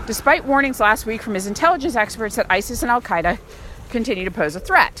 despite warnings last week from his intelligence experts that ISIS and al-Qaeda continue to pose a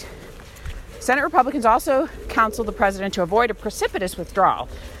threat. Senate Republicans also counseled the president to avoid a precipitous withdrawal,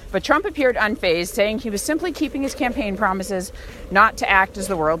 but Trump appeared unfazed, saying he was simply keeping his campaign promises not to act as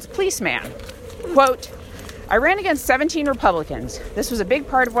the world's policeman. Quote, I ran against 17 Republicans. This was a big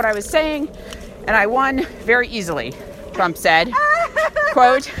part of what I was saying, and I won very easily, Trump said.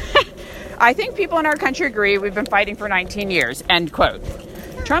 quote, I think people in our country agree we've been fighting for 19 years, end quote.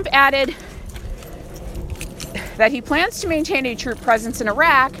 Trump added that he plans to maintain a troop presence in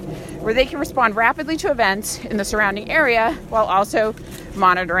Iraq where they can respond rapidly to events in the surrounding area while also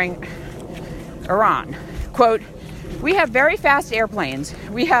monitoring Iran. Quote, we have very fast airplanes.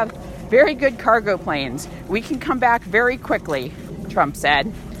 We have very good cargo planes. We can come back very quickly, Trump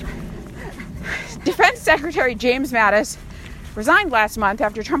said. Defense Secretary James Mattis resigned last month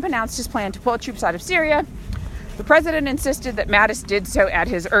after Trump announced his plan to pull troops out of Syria. The president insisted that Mattis did so at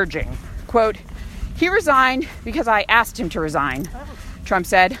his urging. Quote, he resigned because I asked him to resign, Trump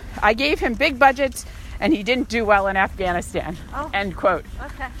said. I gave him big budgets and he didn't do well in Afghanistan, end quote.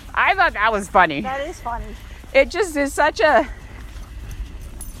 Okay. I thought that was funny. That is funny. It just is such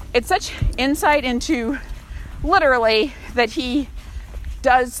insight into literally that he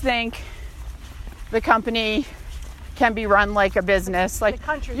does think the company can be run like a business. Like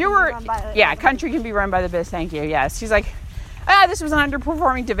country country can be run by the business. Thank you. Yes. She's like, this was an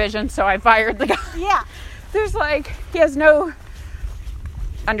underperforming division, so I fired the guy. Yeah. There's he has no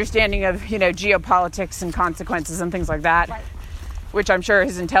understanding of, geopolitics and consequences and things like that, right. Which I'm sure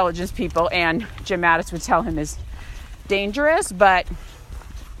his intelligence people and Jim Mattis would tell him is dangerous. But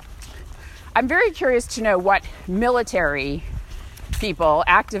I'm very curious to know what military people,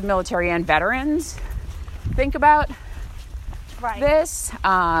 active military and veterans, think about this,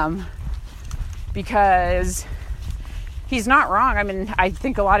 because he's not wrong. I mean, I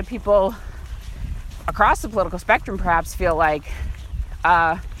think a lot of people across the political spectrum perhaps feel like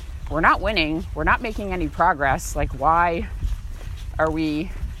we're not winning, we're not making any progress. Like, why are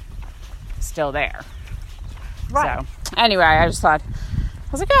we still there? Right. So anyway, I was like,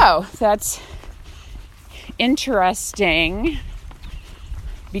 oh, that's interesting.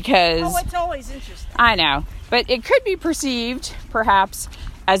 Because it's always interesting. I know, but it could be perceived perhaps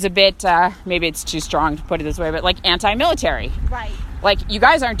as a bit, maybe it's too strong to put it this way, but like anti-military. Right. Like, you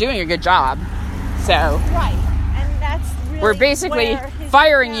guys aren't doing a good job. So right. And that's really we're basically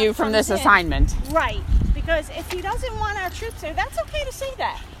firing you from this assignment. Right. Because if he doesn't want our troops there, that's okay to say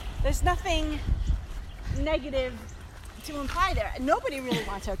that. There's nothing negative to imply there. Nobody really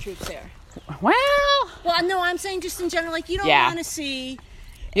wants our troops there. Well, no, I'm saying just in general, like, you don't want to see...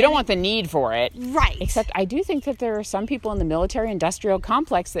 You don't want the need for it. Right. Except I do think that there are some people in the military-industrial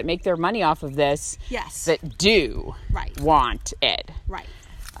complex that make their money off of this. Yes. That do want it. Right.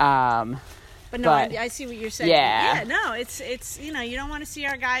 But no, I see what you're saying. Yeah. Yeah, no, it's you don't want to see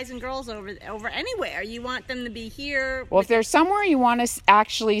our guys and girls over anywhere. You want them to be here. Well, if there's somewhere you want to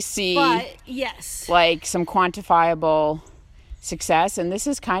actually see... But, yes. Like, some quantifiable success, and this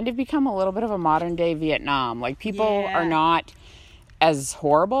has kind of become a little bit of a modern-day Vietnam. Like, people are not as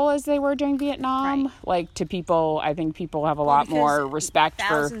horrible as they were during Vietnam. Right. Like, to people, I think people have a lot more respect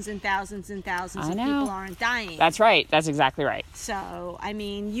thousands and thousands and thousands of people aren't dying. That's right. That's exactly right. So, I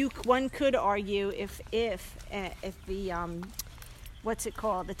mean, one could argue if the what's it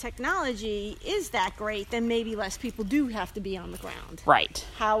called? The technology is that great, then maybe less people do have to be on the ground. Right.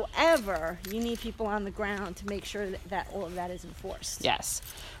 However, you need people on the ground to make sure that all of that is enforced. Yes.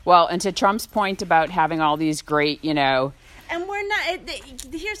 Well, and to Trump's point about having all these great, And we're not,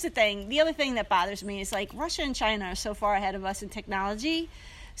 here's the thing. The other thing that bothers me is, like, Russia and China are so far ahead of us in technology.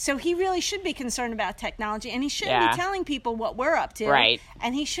 So he really should be concerned about technology, and he shouldn't be telling people what we're up to. Right.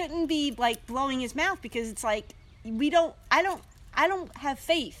 And he shouldn't be, like, blowing his mouth, because it's like, I don't have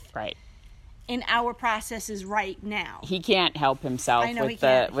faith. Right. In our processes right now. He can't help himself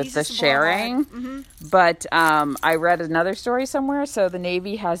with the sharing. Mm-hmm. But I read another story somewhere. So the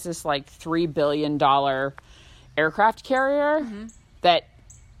Navy has this like $3 billion aircraft carrier that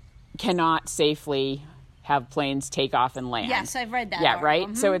cannot safely have planes take off and land. Yes, I've read that. Yeah, right?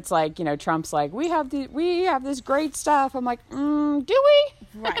 Mm-hmm. So it's like, Trump's like, we have this great stuff. I'm like, do we?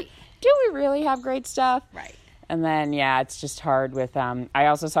 Right. Do we really have great stuff? Right. And then, it's just hard with, I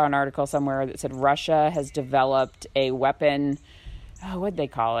also saw an article somewhere that said Russia has developed a weapon. Oh, what'd they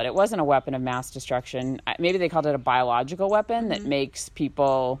call it? It wasn't a weapon of mass destruction. Maybe they called it a biological weapon that makes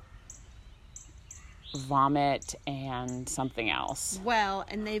people vomit and something else. Well,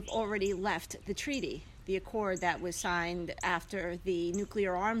 and they've already left the treaty, the accord that was signed after the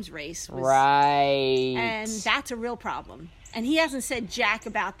nuclear arms race was. Right. And that's a real problem. And he hasn't said jack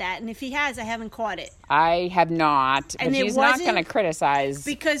about that. And if he has, I haven't caught it. I have not. And but he's not going to criticize.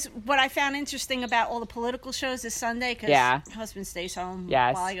 Because what I found interesting about all the political shows this Sunday, because my husband stays home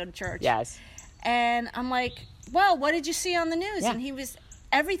while I go to church. Yes. And I'm like, well, what did you see on the news? Yeah. And he was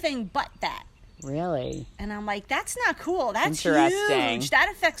everything but that. Really? And I'm like, that's not cool. That's Interesting. Huge. That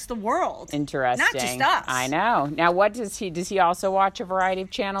affects the world. Interesting. Not just us. I know. Now, what does he also watch a variety of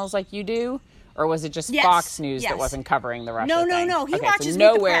channels like you do? Or was it just Fox News that wasn't covering the Russia thing? No. He watches so Meet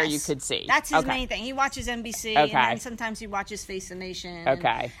the nowhere Press. you could see. That's his main thing. He watches NBC, and then sometimes he watches Face the Nation.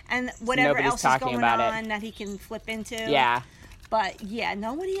 And whatever else is going on that he can flip into. Yeah. But,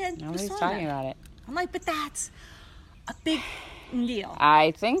 nobody's talking about it. I'm like, but that's a big deal.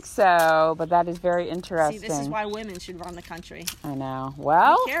 I think so, but that is very interesting. See, this is why women should run the country. I know.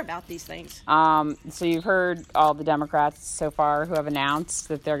 Well, we care about these things. So you've heard all the Democrats so far who have announced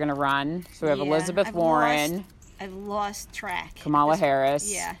that they're going to run. So we have Elizabeth Warren. I've lost track. Kamala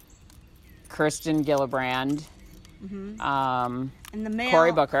Harris. Yeah. Kirsten Gillibrand. And the male,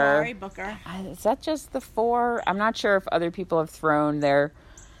 Cory Booker. Cory Booker. Is that just the 4? I'm not sure if other people have thrown their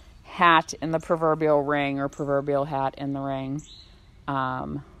hat in the proverbial ring or proverbial hat in the ring.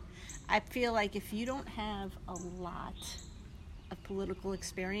 I feel like if you don't have a lot of political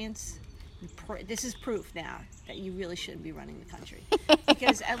experience, this is proof now that you really shouldn't be running the country.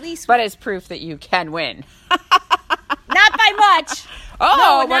 Because at least... But it's proof that you can win. Not by much.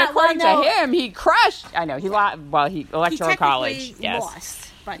 But according to him, he crushed. I know, he lost. Well, electoral college. Yes.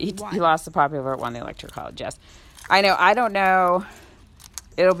 Lost, but he won. He lost the popular vote, won the electoral college, yes. I know, I don't know.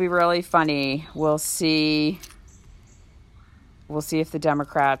 It'll be really funny. We'll see if the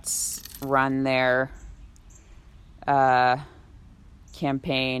Democrats run their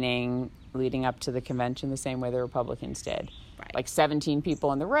campaigning leading up to the convention the same way the Republicans did. Right. Like 17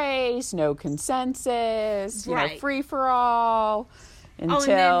 people in the race, no consensus, right. Free for all. Until...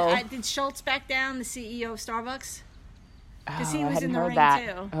 Oh, and then did Schultz back down, the CEO of Starbucks? Because he was in the ring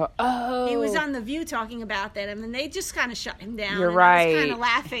too. Oh. He was on The View talking about that. I mean, they just kind of shut him down. You're right. I was kind of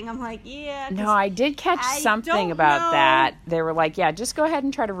laughing. I'm like, yeah. No, I did catch something about that. They were like, yeah, just go ahead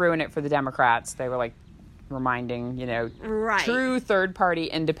and try to ruin it for the Democrats. They were like reminding, right. true third-party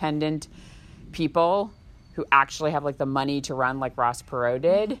independent people who actually have like the money to run like Ross Perot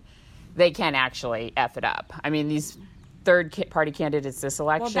did. They can actually F it up. I mean, these third-party candidates this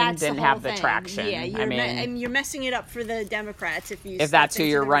election didn't have the traction. Yeah, you're messing it up for the Democrats if that's who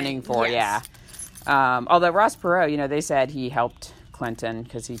you're running for. Yes. Yeah. Although Ross Perot, they said he helped Clinton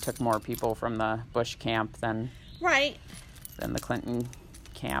because he took more people from the Bush camp than the Clinton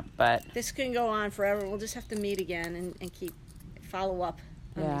camp. But this can go on forever. We'll just have to meet again and keep follow up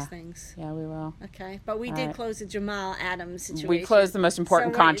on these things. Yeah, we will. Okay, but we did close the Jamal Adams situation. We closed the most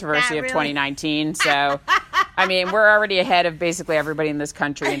important controversy of 2019. So, I mean, we're already ahead of basically everybody in this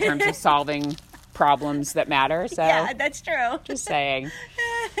country in terms of solving problems that matter. So yeah, that's true. Just saying.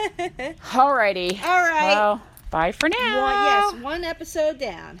 Alrighty. All right. Well, bye for now. One episode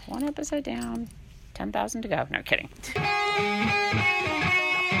down. 10,000 to go. No kidding.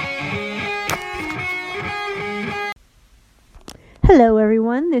 Hello,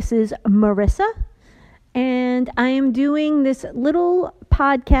 everyone. This is Marissa, and I am doing this little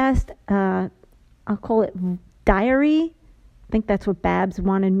podcast. I'll call it diary. I think that's what Babs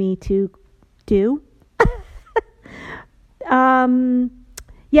wanted me to do. So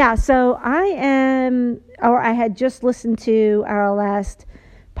I had just listened to our last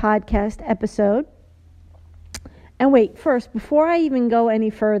podcast episode. And wait, first, before I even go any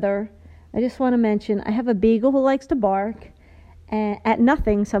further, I just want to mention I have a beagle who likes to bark at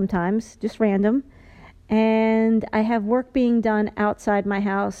nothing sometimes, just random. And I have work being done outside my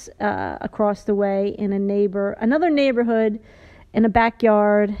house across the way in another neighborhood in a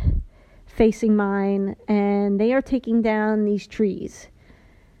backyard facing mine, and they are taking down these trees.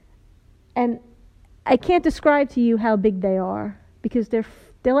 And I can't describe to you how big they are because they're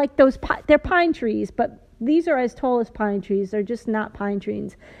like they're pine trees, but these are as tall as pine trees. They're just not pine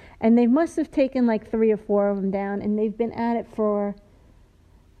trees. And they must have taken like 3 or 4 of them down, and they've been at it for,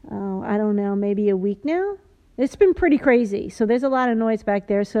 I don't know, maybe a week now. It's been pretty crazy. So there's a lot of noise back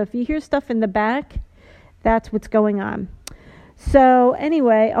there. So if you hear stuff in the back, that's what's going on. So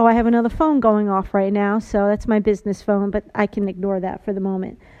anyway, I have another phone going off right now. So that's my business phone, but I can ignore that for the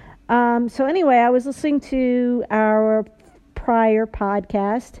moment. So anyway, I was listening to our prior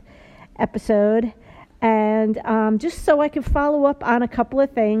podcast episode, and just so I could follow up on a couple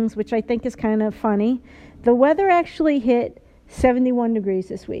of things, which I think is kind of funny. The weather actually hit 71 degrees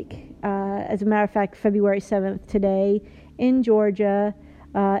this week. As a matter of fact, February 7th today in Georgia,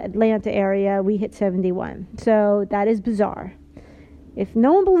 Atlanta area, we hit 71. So that is bizarre. If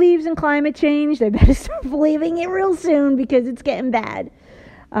no one believes in climate change, they better start believing it real soon because it's getting bad.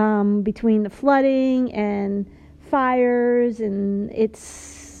 Between the flooding and fires, and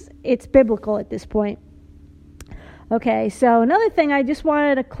it's biblical at this point. Okay, so another thing, I just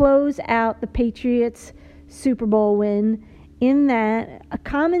wanted to close out the Patriots Super Bowl win in that a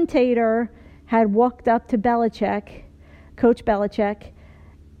commentator had walked up to Belichick, Coach Belichick,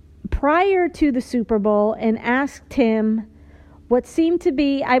 prior to the Super Bowl and asked him what seemed to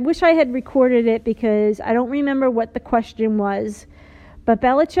be, I wish I had recorded it because I don't remember what the question was, but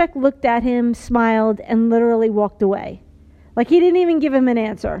Belichick looked at him, smiled, and literally walked away. Like he didn't even give him an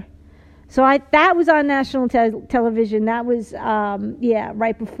answer. So that was on national television. That was,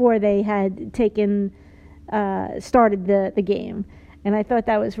 right before they had started the game. And I thought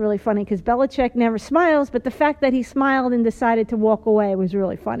that was really funny because Belichick never smiles, but the fact that he smiled and decided to walk away was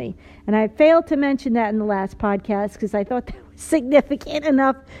really funny. And I failed to mention that in the last podcast because I thought that was significant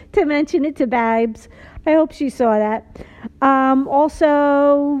enough to mention it to Babs. I hope she saw that.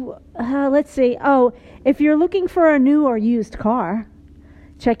 Let's see. Oh, if you're looking for a new or used car,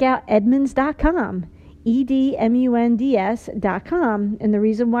 check out Edmunds.com, EDMUNDS.com. And the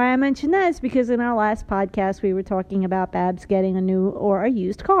reason why I mentioned that is because in our last podcast, we were talking about Babs getting a new or a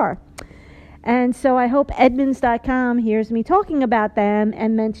used car. And so I hope Edmunds.com hears me talking about them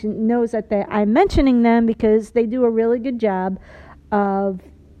and knows that I'm mentioning them because they do a really good job of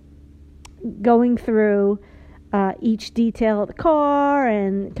going through each detail of the car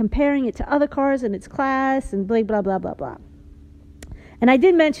and comparing it to other cars in its class and blah, blah, blah, blah, blah. And I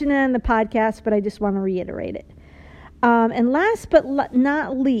did mention it in the podcast, but I just want to reiterate it. And last but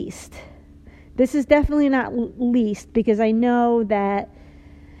not least, this is definitely not least because I know that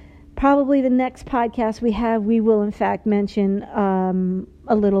probably the next podcast we will in fact mention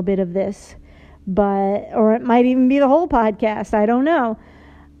a little bit of this, or it might even be the whole podcast. I don't know.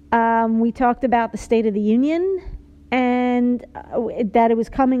 We talked about the State of the Union and that it was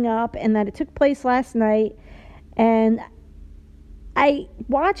coming up and that it took place last night. And I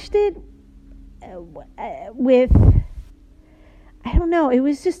watched it with, I don't know, it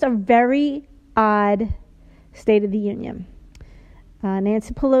was just a very odd State of the Union.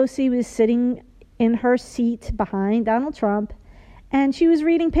 Nancy Pelosi was sitting in her seat behind Donald Trump, and she was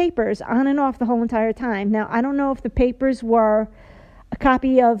reading papers on and off the whole entire time. Now, I don't know if the papers were a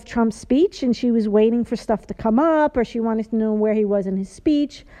copy of Trump's speech and she was waiting for stuff to come up, or she wanted to know where he was in his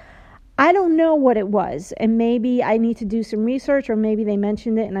speech. I don't know what it was, and maybe I need to do some research, or maybe they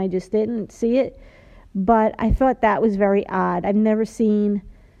mentioned it and I just didn't see it, but I thought that was very odd. I've never seen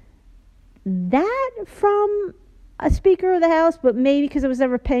that from a Speaker of the House, but maybe because I was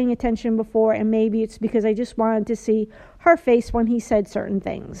never paying attention before, and maybe it's because I just wanted to see her face when he said certain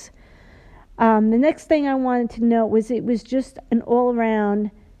things. The next thing I wanted to note was it was just an all-around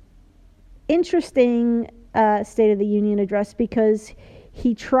interesting State of the Union address because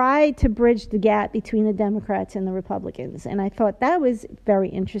he tried to bridge the gap between the Democrats and the Republicans, and I thought that was very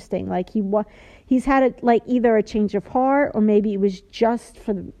interesting. Like he's had either a change of heart, or maybe it was just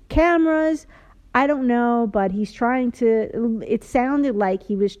for the cameras. I don't know, but he's trying to. It sounded like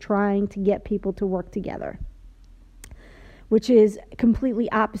he was trying to get people to work together, which is completely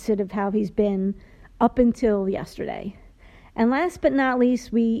opposite of how he's been up until yesterday. And last but not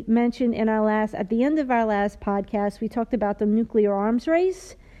least, we mentioned at the end of our last podcast, we talked about the nuclear arms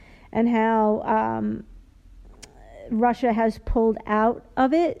race and how Russia has pulled out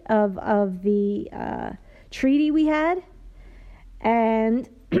of it, of the treaty we had. And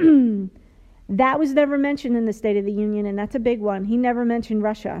that was never mentioned in the State of the Union, and that's a big one. He never mentioned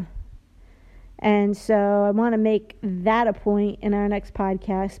Russia. And so I want to make that a point in our next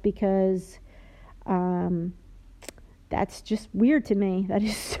podcast because that's just weird to me. That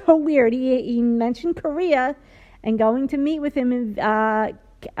is so weird. He mentioned Korea and going to meet with him. In, I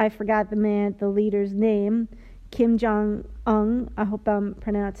forgot the leader's name, Kim Jong-un. I hope I'm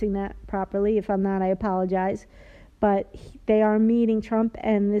pronouncing that properly. If I'm not, I apologize. But they are meeting, Trump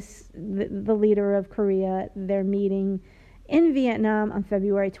and the leader of Korea. They're meeting in Vietnam on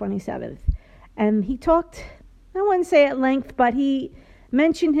February 27th. And he talked, I wouldn't say at length, but he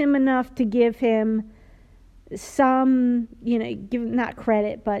mentioned him enough to give him some, give not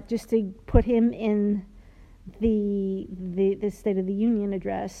credit, but just to put him in the State of the Union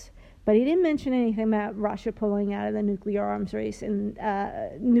address. But he didn't mention anything about Russia pulling out of the nuclear arms race and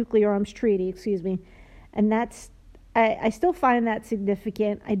nuclear arms treaty, And that's, I still find that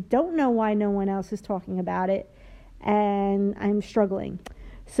significant. I don't know why no one else is talking about it, and I'm struggling.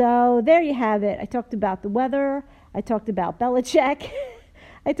 So there you have it. I talked about the weather. I talked about Belichick.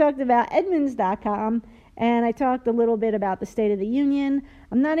 I talked about Edmunds.com. And I talked a little bit about the State of the Union.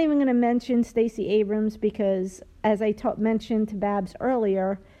 I'm not even going to mention Stacey Abrams because, as I mentioned to Babs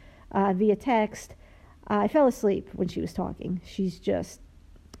earlier via text, I fell asleep when she was talking.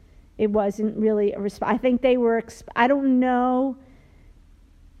 It wasn't really a response. I think they were, I don't know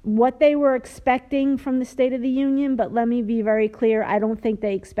what they were expecting from the State of the Union, but let me be very clear, I don't think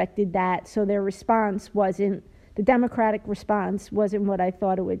they expected that, so their response wasn't, the Democratic response wasn't what I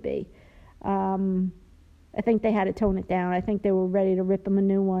thought it would be. I think they had to tone it down. I think they were ready to rip them a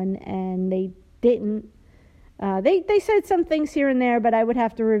new one, and they didn't. They said some things here and there, but I would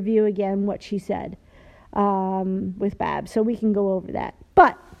have to review again what she said with Babs, so we can go over that.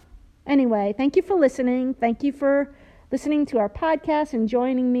 But anyway, thank you for listening. Thank you for listening to our podcast and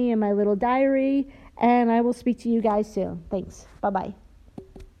joining me in my little diary, and I will speak to you guys soon. Thanks. Bye-bye.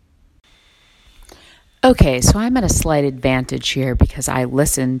 Okay, so I'm at a slight advantage here because I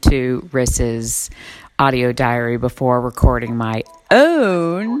listened to Riss's audio diary before recording my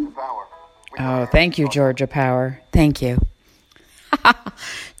own. Oh, thank you, Georgia Power. Thank you.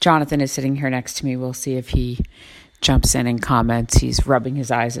 Jonathan is sitting here next to me. We'll see if he jumps in and comments. He's rubbing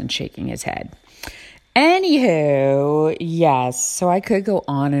his eyes and shaking his head. Anywho, yes, so I could go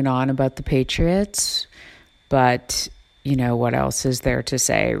on and on about the Patriots, but you know, what else is there to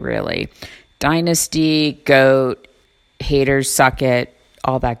say, really? Dynasty, GOAT, haters suck it,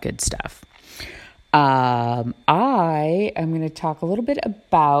 all that good stuff. I am going to talk a little bit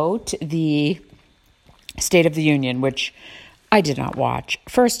about the State of the Union, which I did not watch.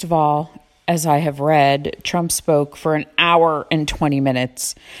 First of all, as I have read, Trump spoke for an hour and 20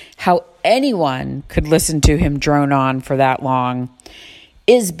 minutes. How anyone could listen to him drone on for that long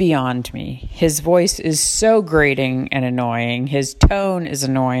is beyond me. His voice is so grating and annoying. His tone is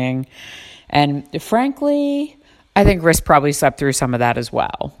annoying. And frankly, I think Riss probably slept through some of that as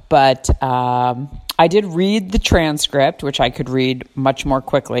well. But I did read the transcript, which I could read much more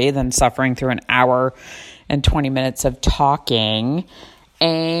quickly than suffering through an hour and 20 minutes of talking.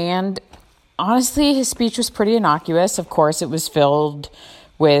 And honestly, his speech was pretty innocuous. Of course, it was filled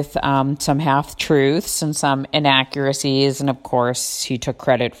with some half-truths and some inaccuracies. And of course, he took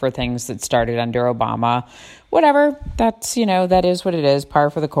credit for things that started under Obama. Whatever, that's, you know, that is what it is, par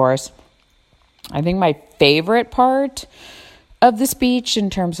for the course. I think my favorite part of the speech, in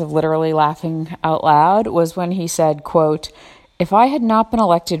terms of literally laughing out loud, was when he said, quote, "If I had not been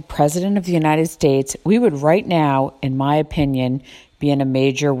elected president of the United States, we would right now, in my opinion, be in a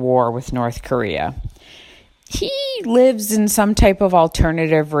major war with North Korea." He lives in some type of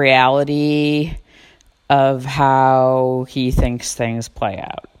alternative reality of how he thinks things play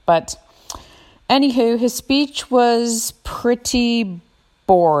out. But anywho, his speech was pretty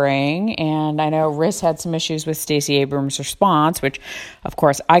boring, and I know Riss had some issues with Stacey Abrams' response, which, of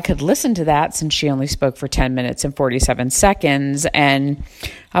course, I could listen to that since she only spoke for 10 minutes and 47 seconds, and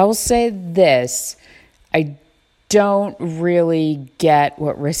I will say this, I don't really get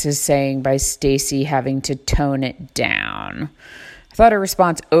what Riss is saying by Stacey having to tone it down. I thought her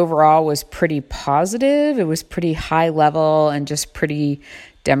response overall was pretty positive. It was pretty high level and just pretty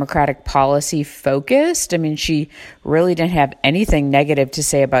Democratic policy focused. I mean, she really didn't have anything negative to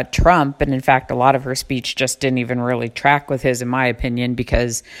say about Trump. And in fact, a lot of her speech just didn't even really track with his, in my opinion,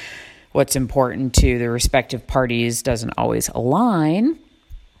 because what's important to the respective parties doesn't always align.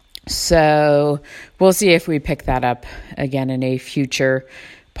 So we'll see if we pick that up again in a future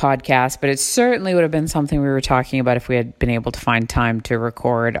podcast. But it certainly would have been something we were talking about if we had been able to find time to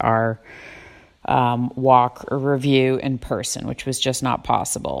record our walk or review in person, which was just not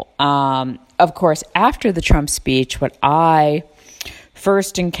possible. Of course, after the Trump speech, what I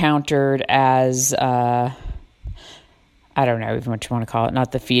first encountered as, I don't know even what you want to call it,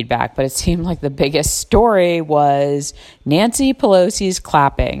 not the feedback, but it seemed like the biggest story was Nancy Pelosi's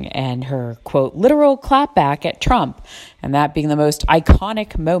clapping and her, quote, literal clapback at Trump, and that being the most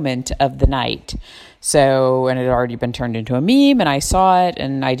iconic moment of the night. So, and it had already been turned into a meme, and I saw it,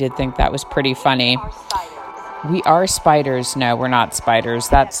 and I did think that was pretty funny. We are spiders. No, we're not spiders.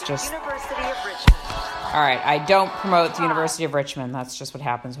 That's just... All right, I don't promote the University of Richmond. That's just what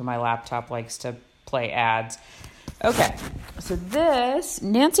happens when my laptop likes to play ads. Okay, so this,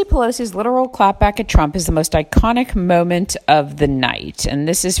 Nancy Pelosi's literal clapback at Trump is the most iconic moment of the night. And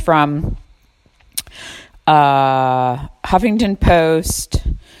this is from Huffington Post,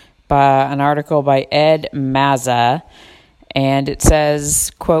 by an article by Ed Mazza. And it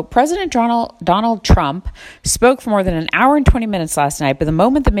says, quote, President Donald Trump spoke for more than an hour and 20 minutes last night, but the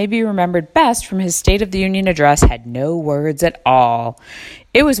moment that may be remembered best from his State of the Union address had no words at all.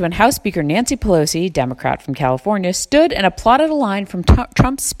 It was when House Speaker Nancy Pelosi, Democrat from California, stood and applauded a line from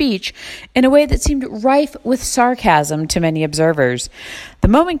Trump's speech in a way that seemed rife with sarcasm to many observers. The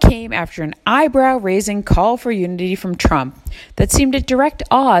moment came after an eyebrow-raising call for unity from Trump that seemed at direct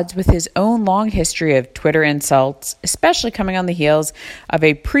odds with his own long history of Twitter insults, especially coming on the heels of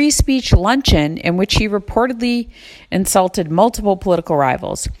a pre-speech luncheon in which he reportedly insulted multiple political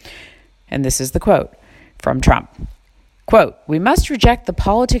rivals. And this is the quote from Trump. Quote, "We must reject the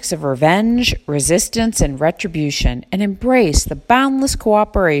politics of revenge, resistance, and retribution and embrace the boundless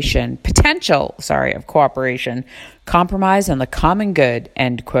potential of cooperation, compromise, and the common good,"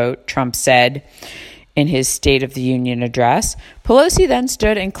 end quote, Trump said in his State of the Union address. Pelosi then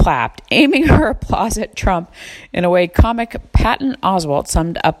stood and clapped, aiming her applause at Trump in a way comic Patton Oswalt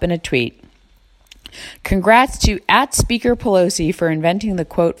summed up in a tweet. Congrats to @Speaker Pelosi for inventing the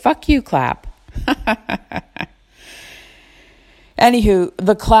quote, "fuck you" clap. Anywho,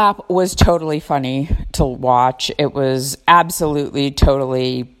 the clap was totally funny to watch. It was absolutely,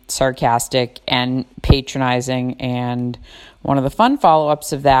 totally sarcastic and patronizing. And one of the fun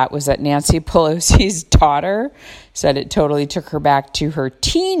follow-ups of that was that Nancy Pelosi's daughter said it totally took her back to her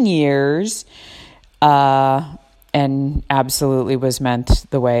teen years, and absolutely was meant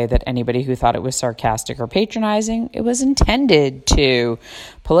the way that anybody who thought it was sarcastic or patronizing, it was intended to.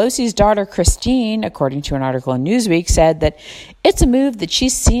 Pelosi's daughter, Christine, according to an article in Newsweek, said that it's a move that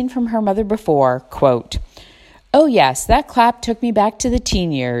she's seen from her mother before. Quote, "Oh yes, that clap took me back to the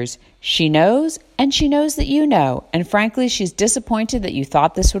teen years. She knows, and she knows that you know. And frankly, she's disappointed that you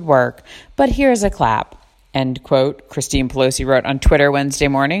thought this would work. But here's a clap." End quote, Christine Pelosi wrote on Twitter Wednesday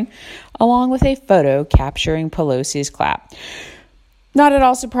morning, along with a photo capturing Pelosi's clap. Not at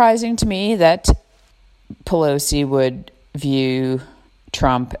all surprising to me that Pelosi would view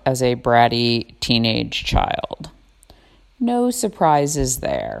Trump as a bratty teenage child. No surprises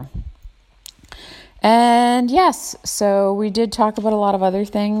there. And yes, so we did talk about a lot of other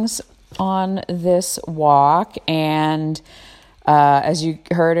things on this walk, and as you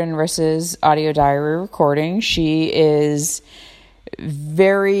heard in Rissa's audio diary recording, she is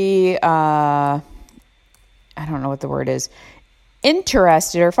very, I don't know what the word is,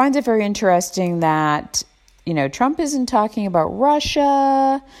 interested, or finds it very interesting that, Trump isn't talking about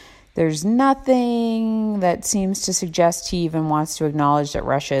Russia. There's nothing that seems to suggest he even wants to acknowledge that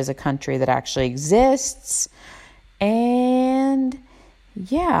Russia is a country that actually exists. And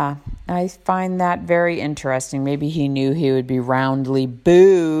yeah, I find that very interesting. Maybe he knew he would be roundly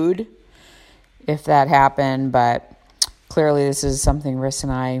booed if that happened, but clearly this is something Riss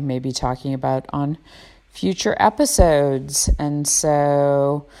and I may be talking about on future episodes. And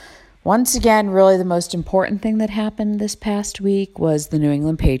so, once again, really the most important thing that happened this past week was the New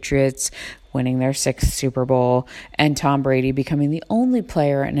England Patriots winning their 6th Super Bowl and Tom Brady becoming the only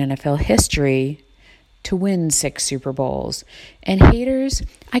player in NFL history to win 6 Super Bowls. And haters,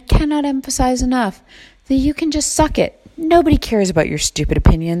 I cannot emphasize enough that you can just suck it. Nobody cares about your stupid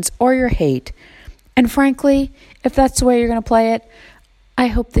opinions or your hate. And frankly, if that's the way you're going to play it, I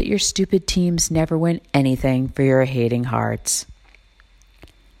hope that your stupid teams never win anything for your hating hearts.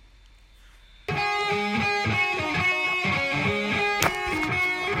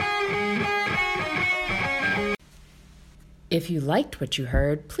 If you liked what you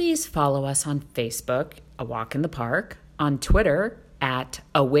heard, please follow us on Facebook, A Walk in the Park, on Twitter,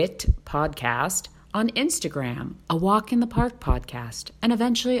 @AWitPodcast, on Instagram, A Walk in the Park Podcast, and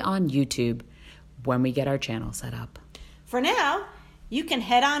eventually on YouTube when we get our channel set up. For now, you can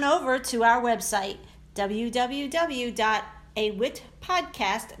head on over to our website,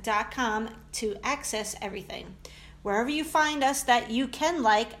 www.awitpodcast.com, to access everything. Wherever you find us that you can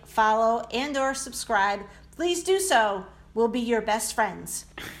like, follow, and or subscribe, please do so. We'll be your best friends.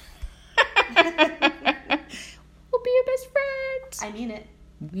 We'll be your best friends. I mean it.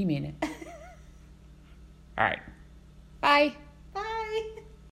 We mean it. All right. Bye.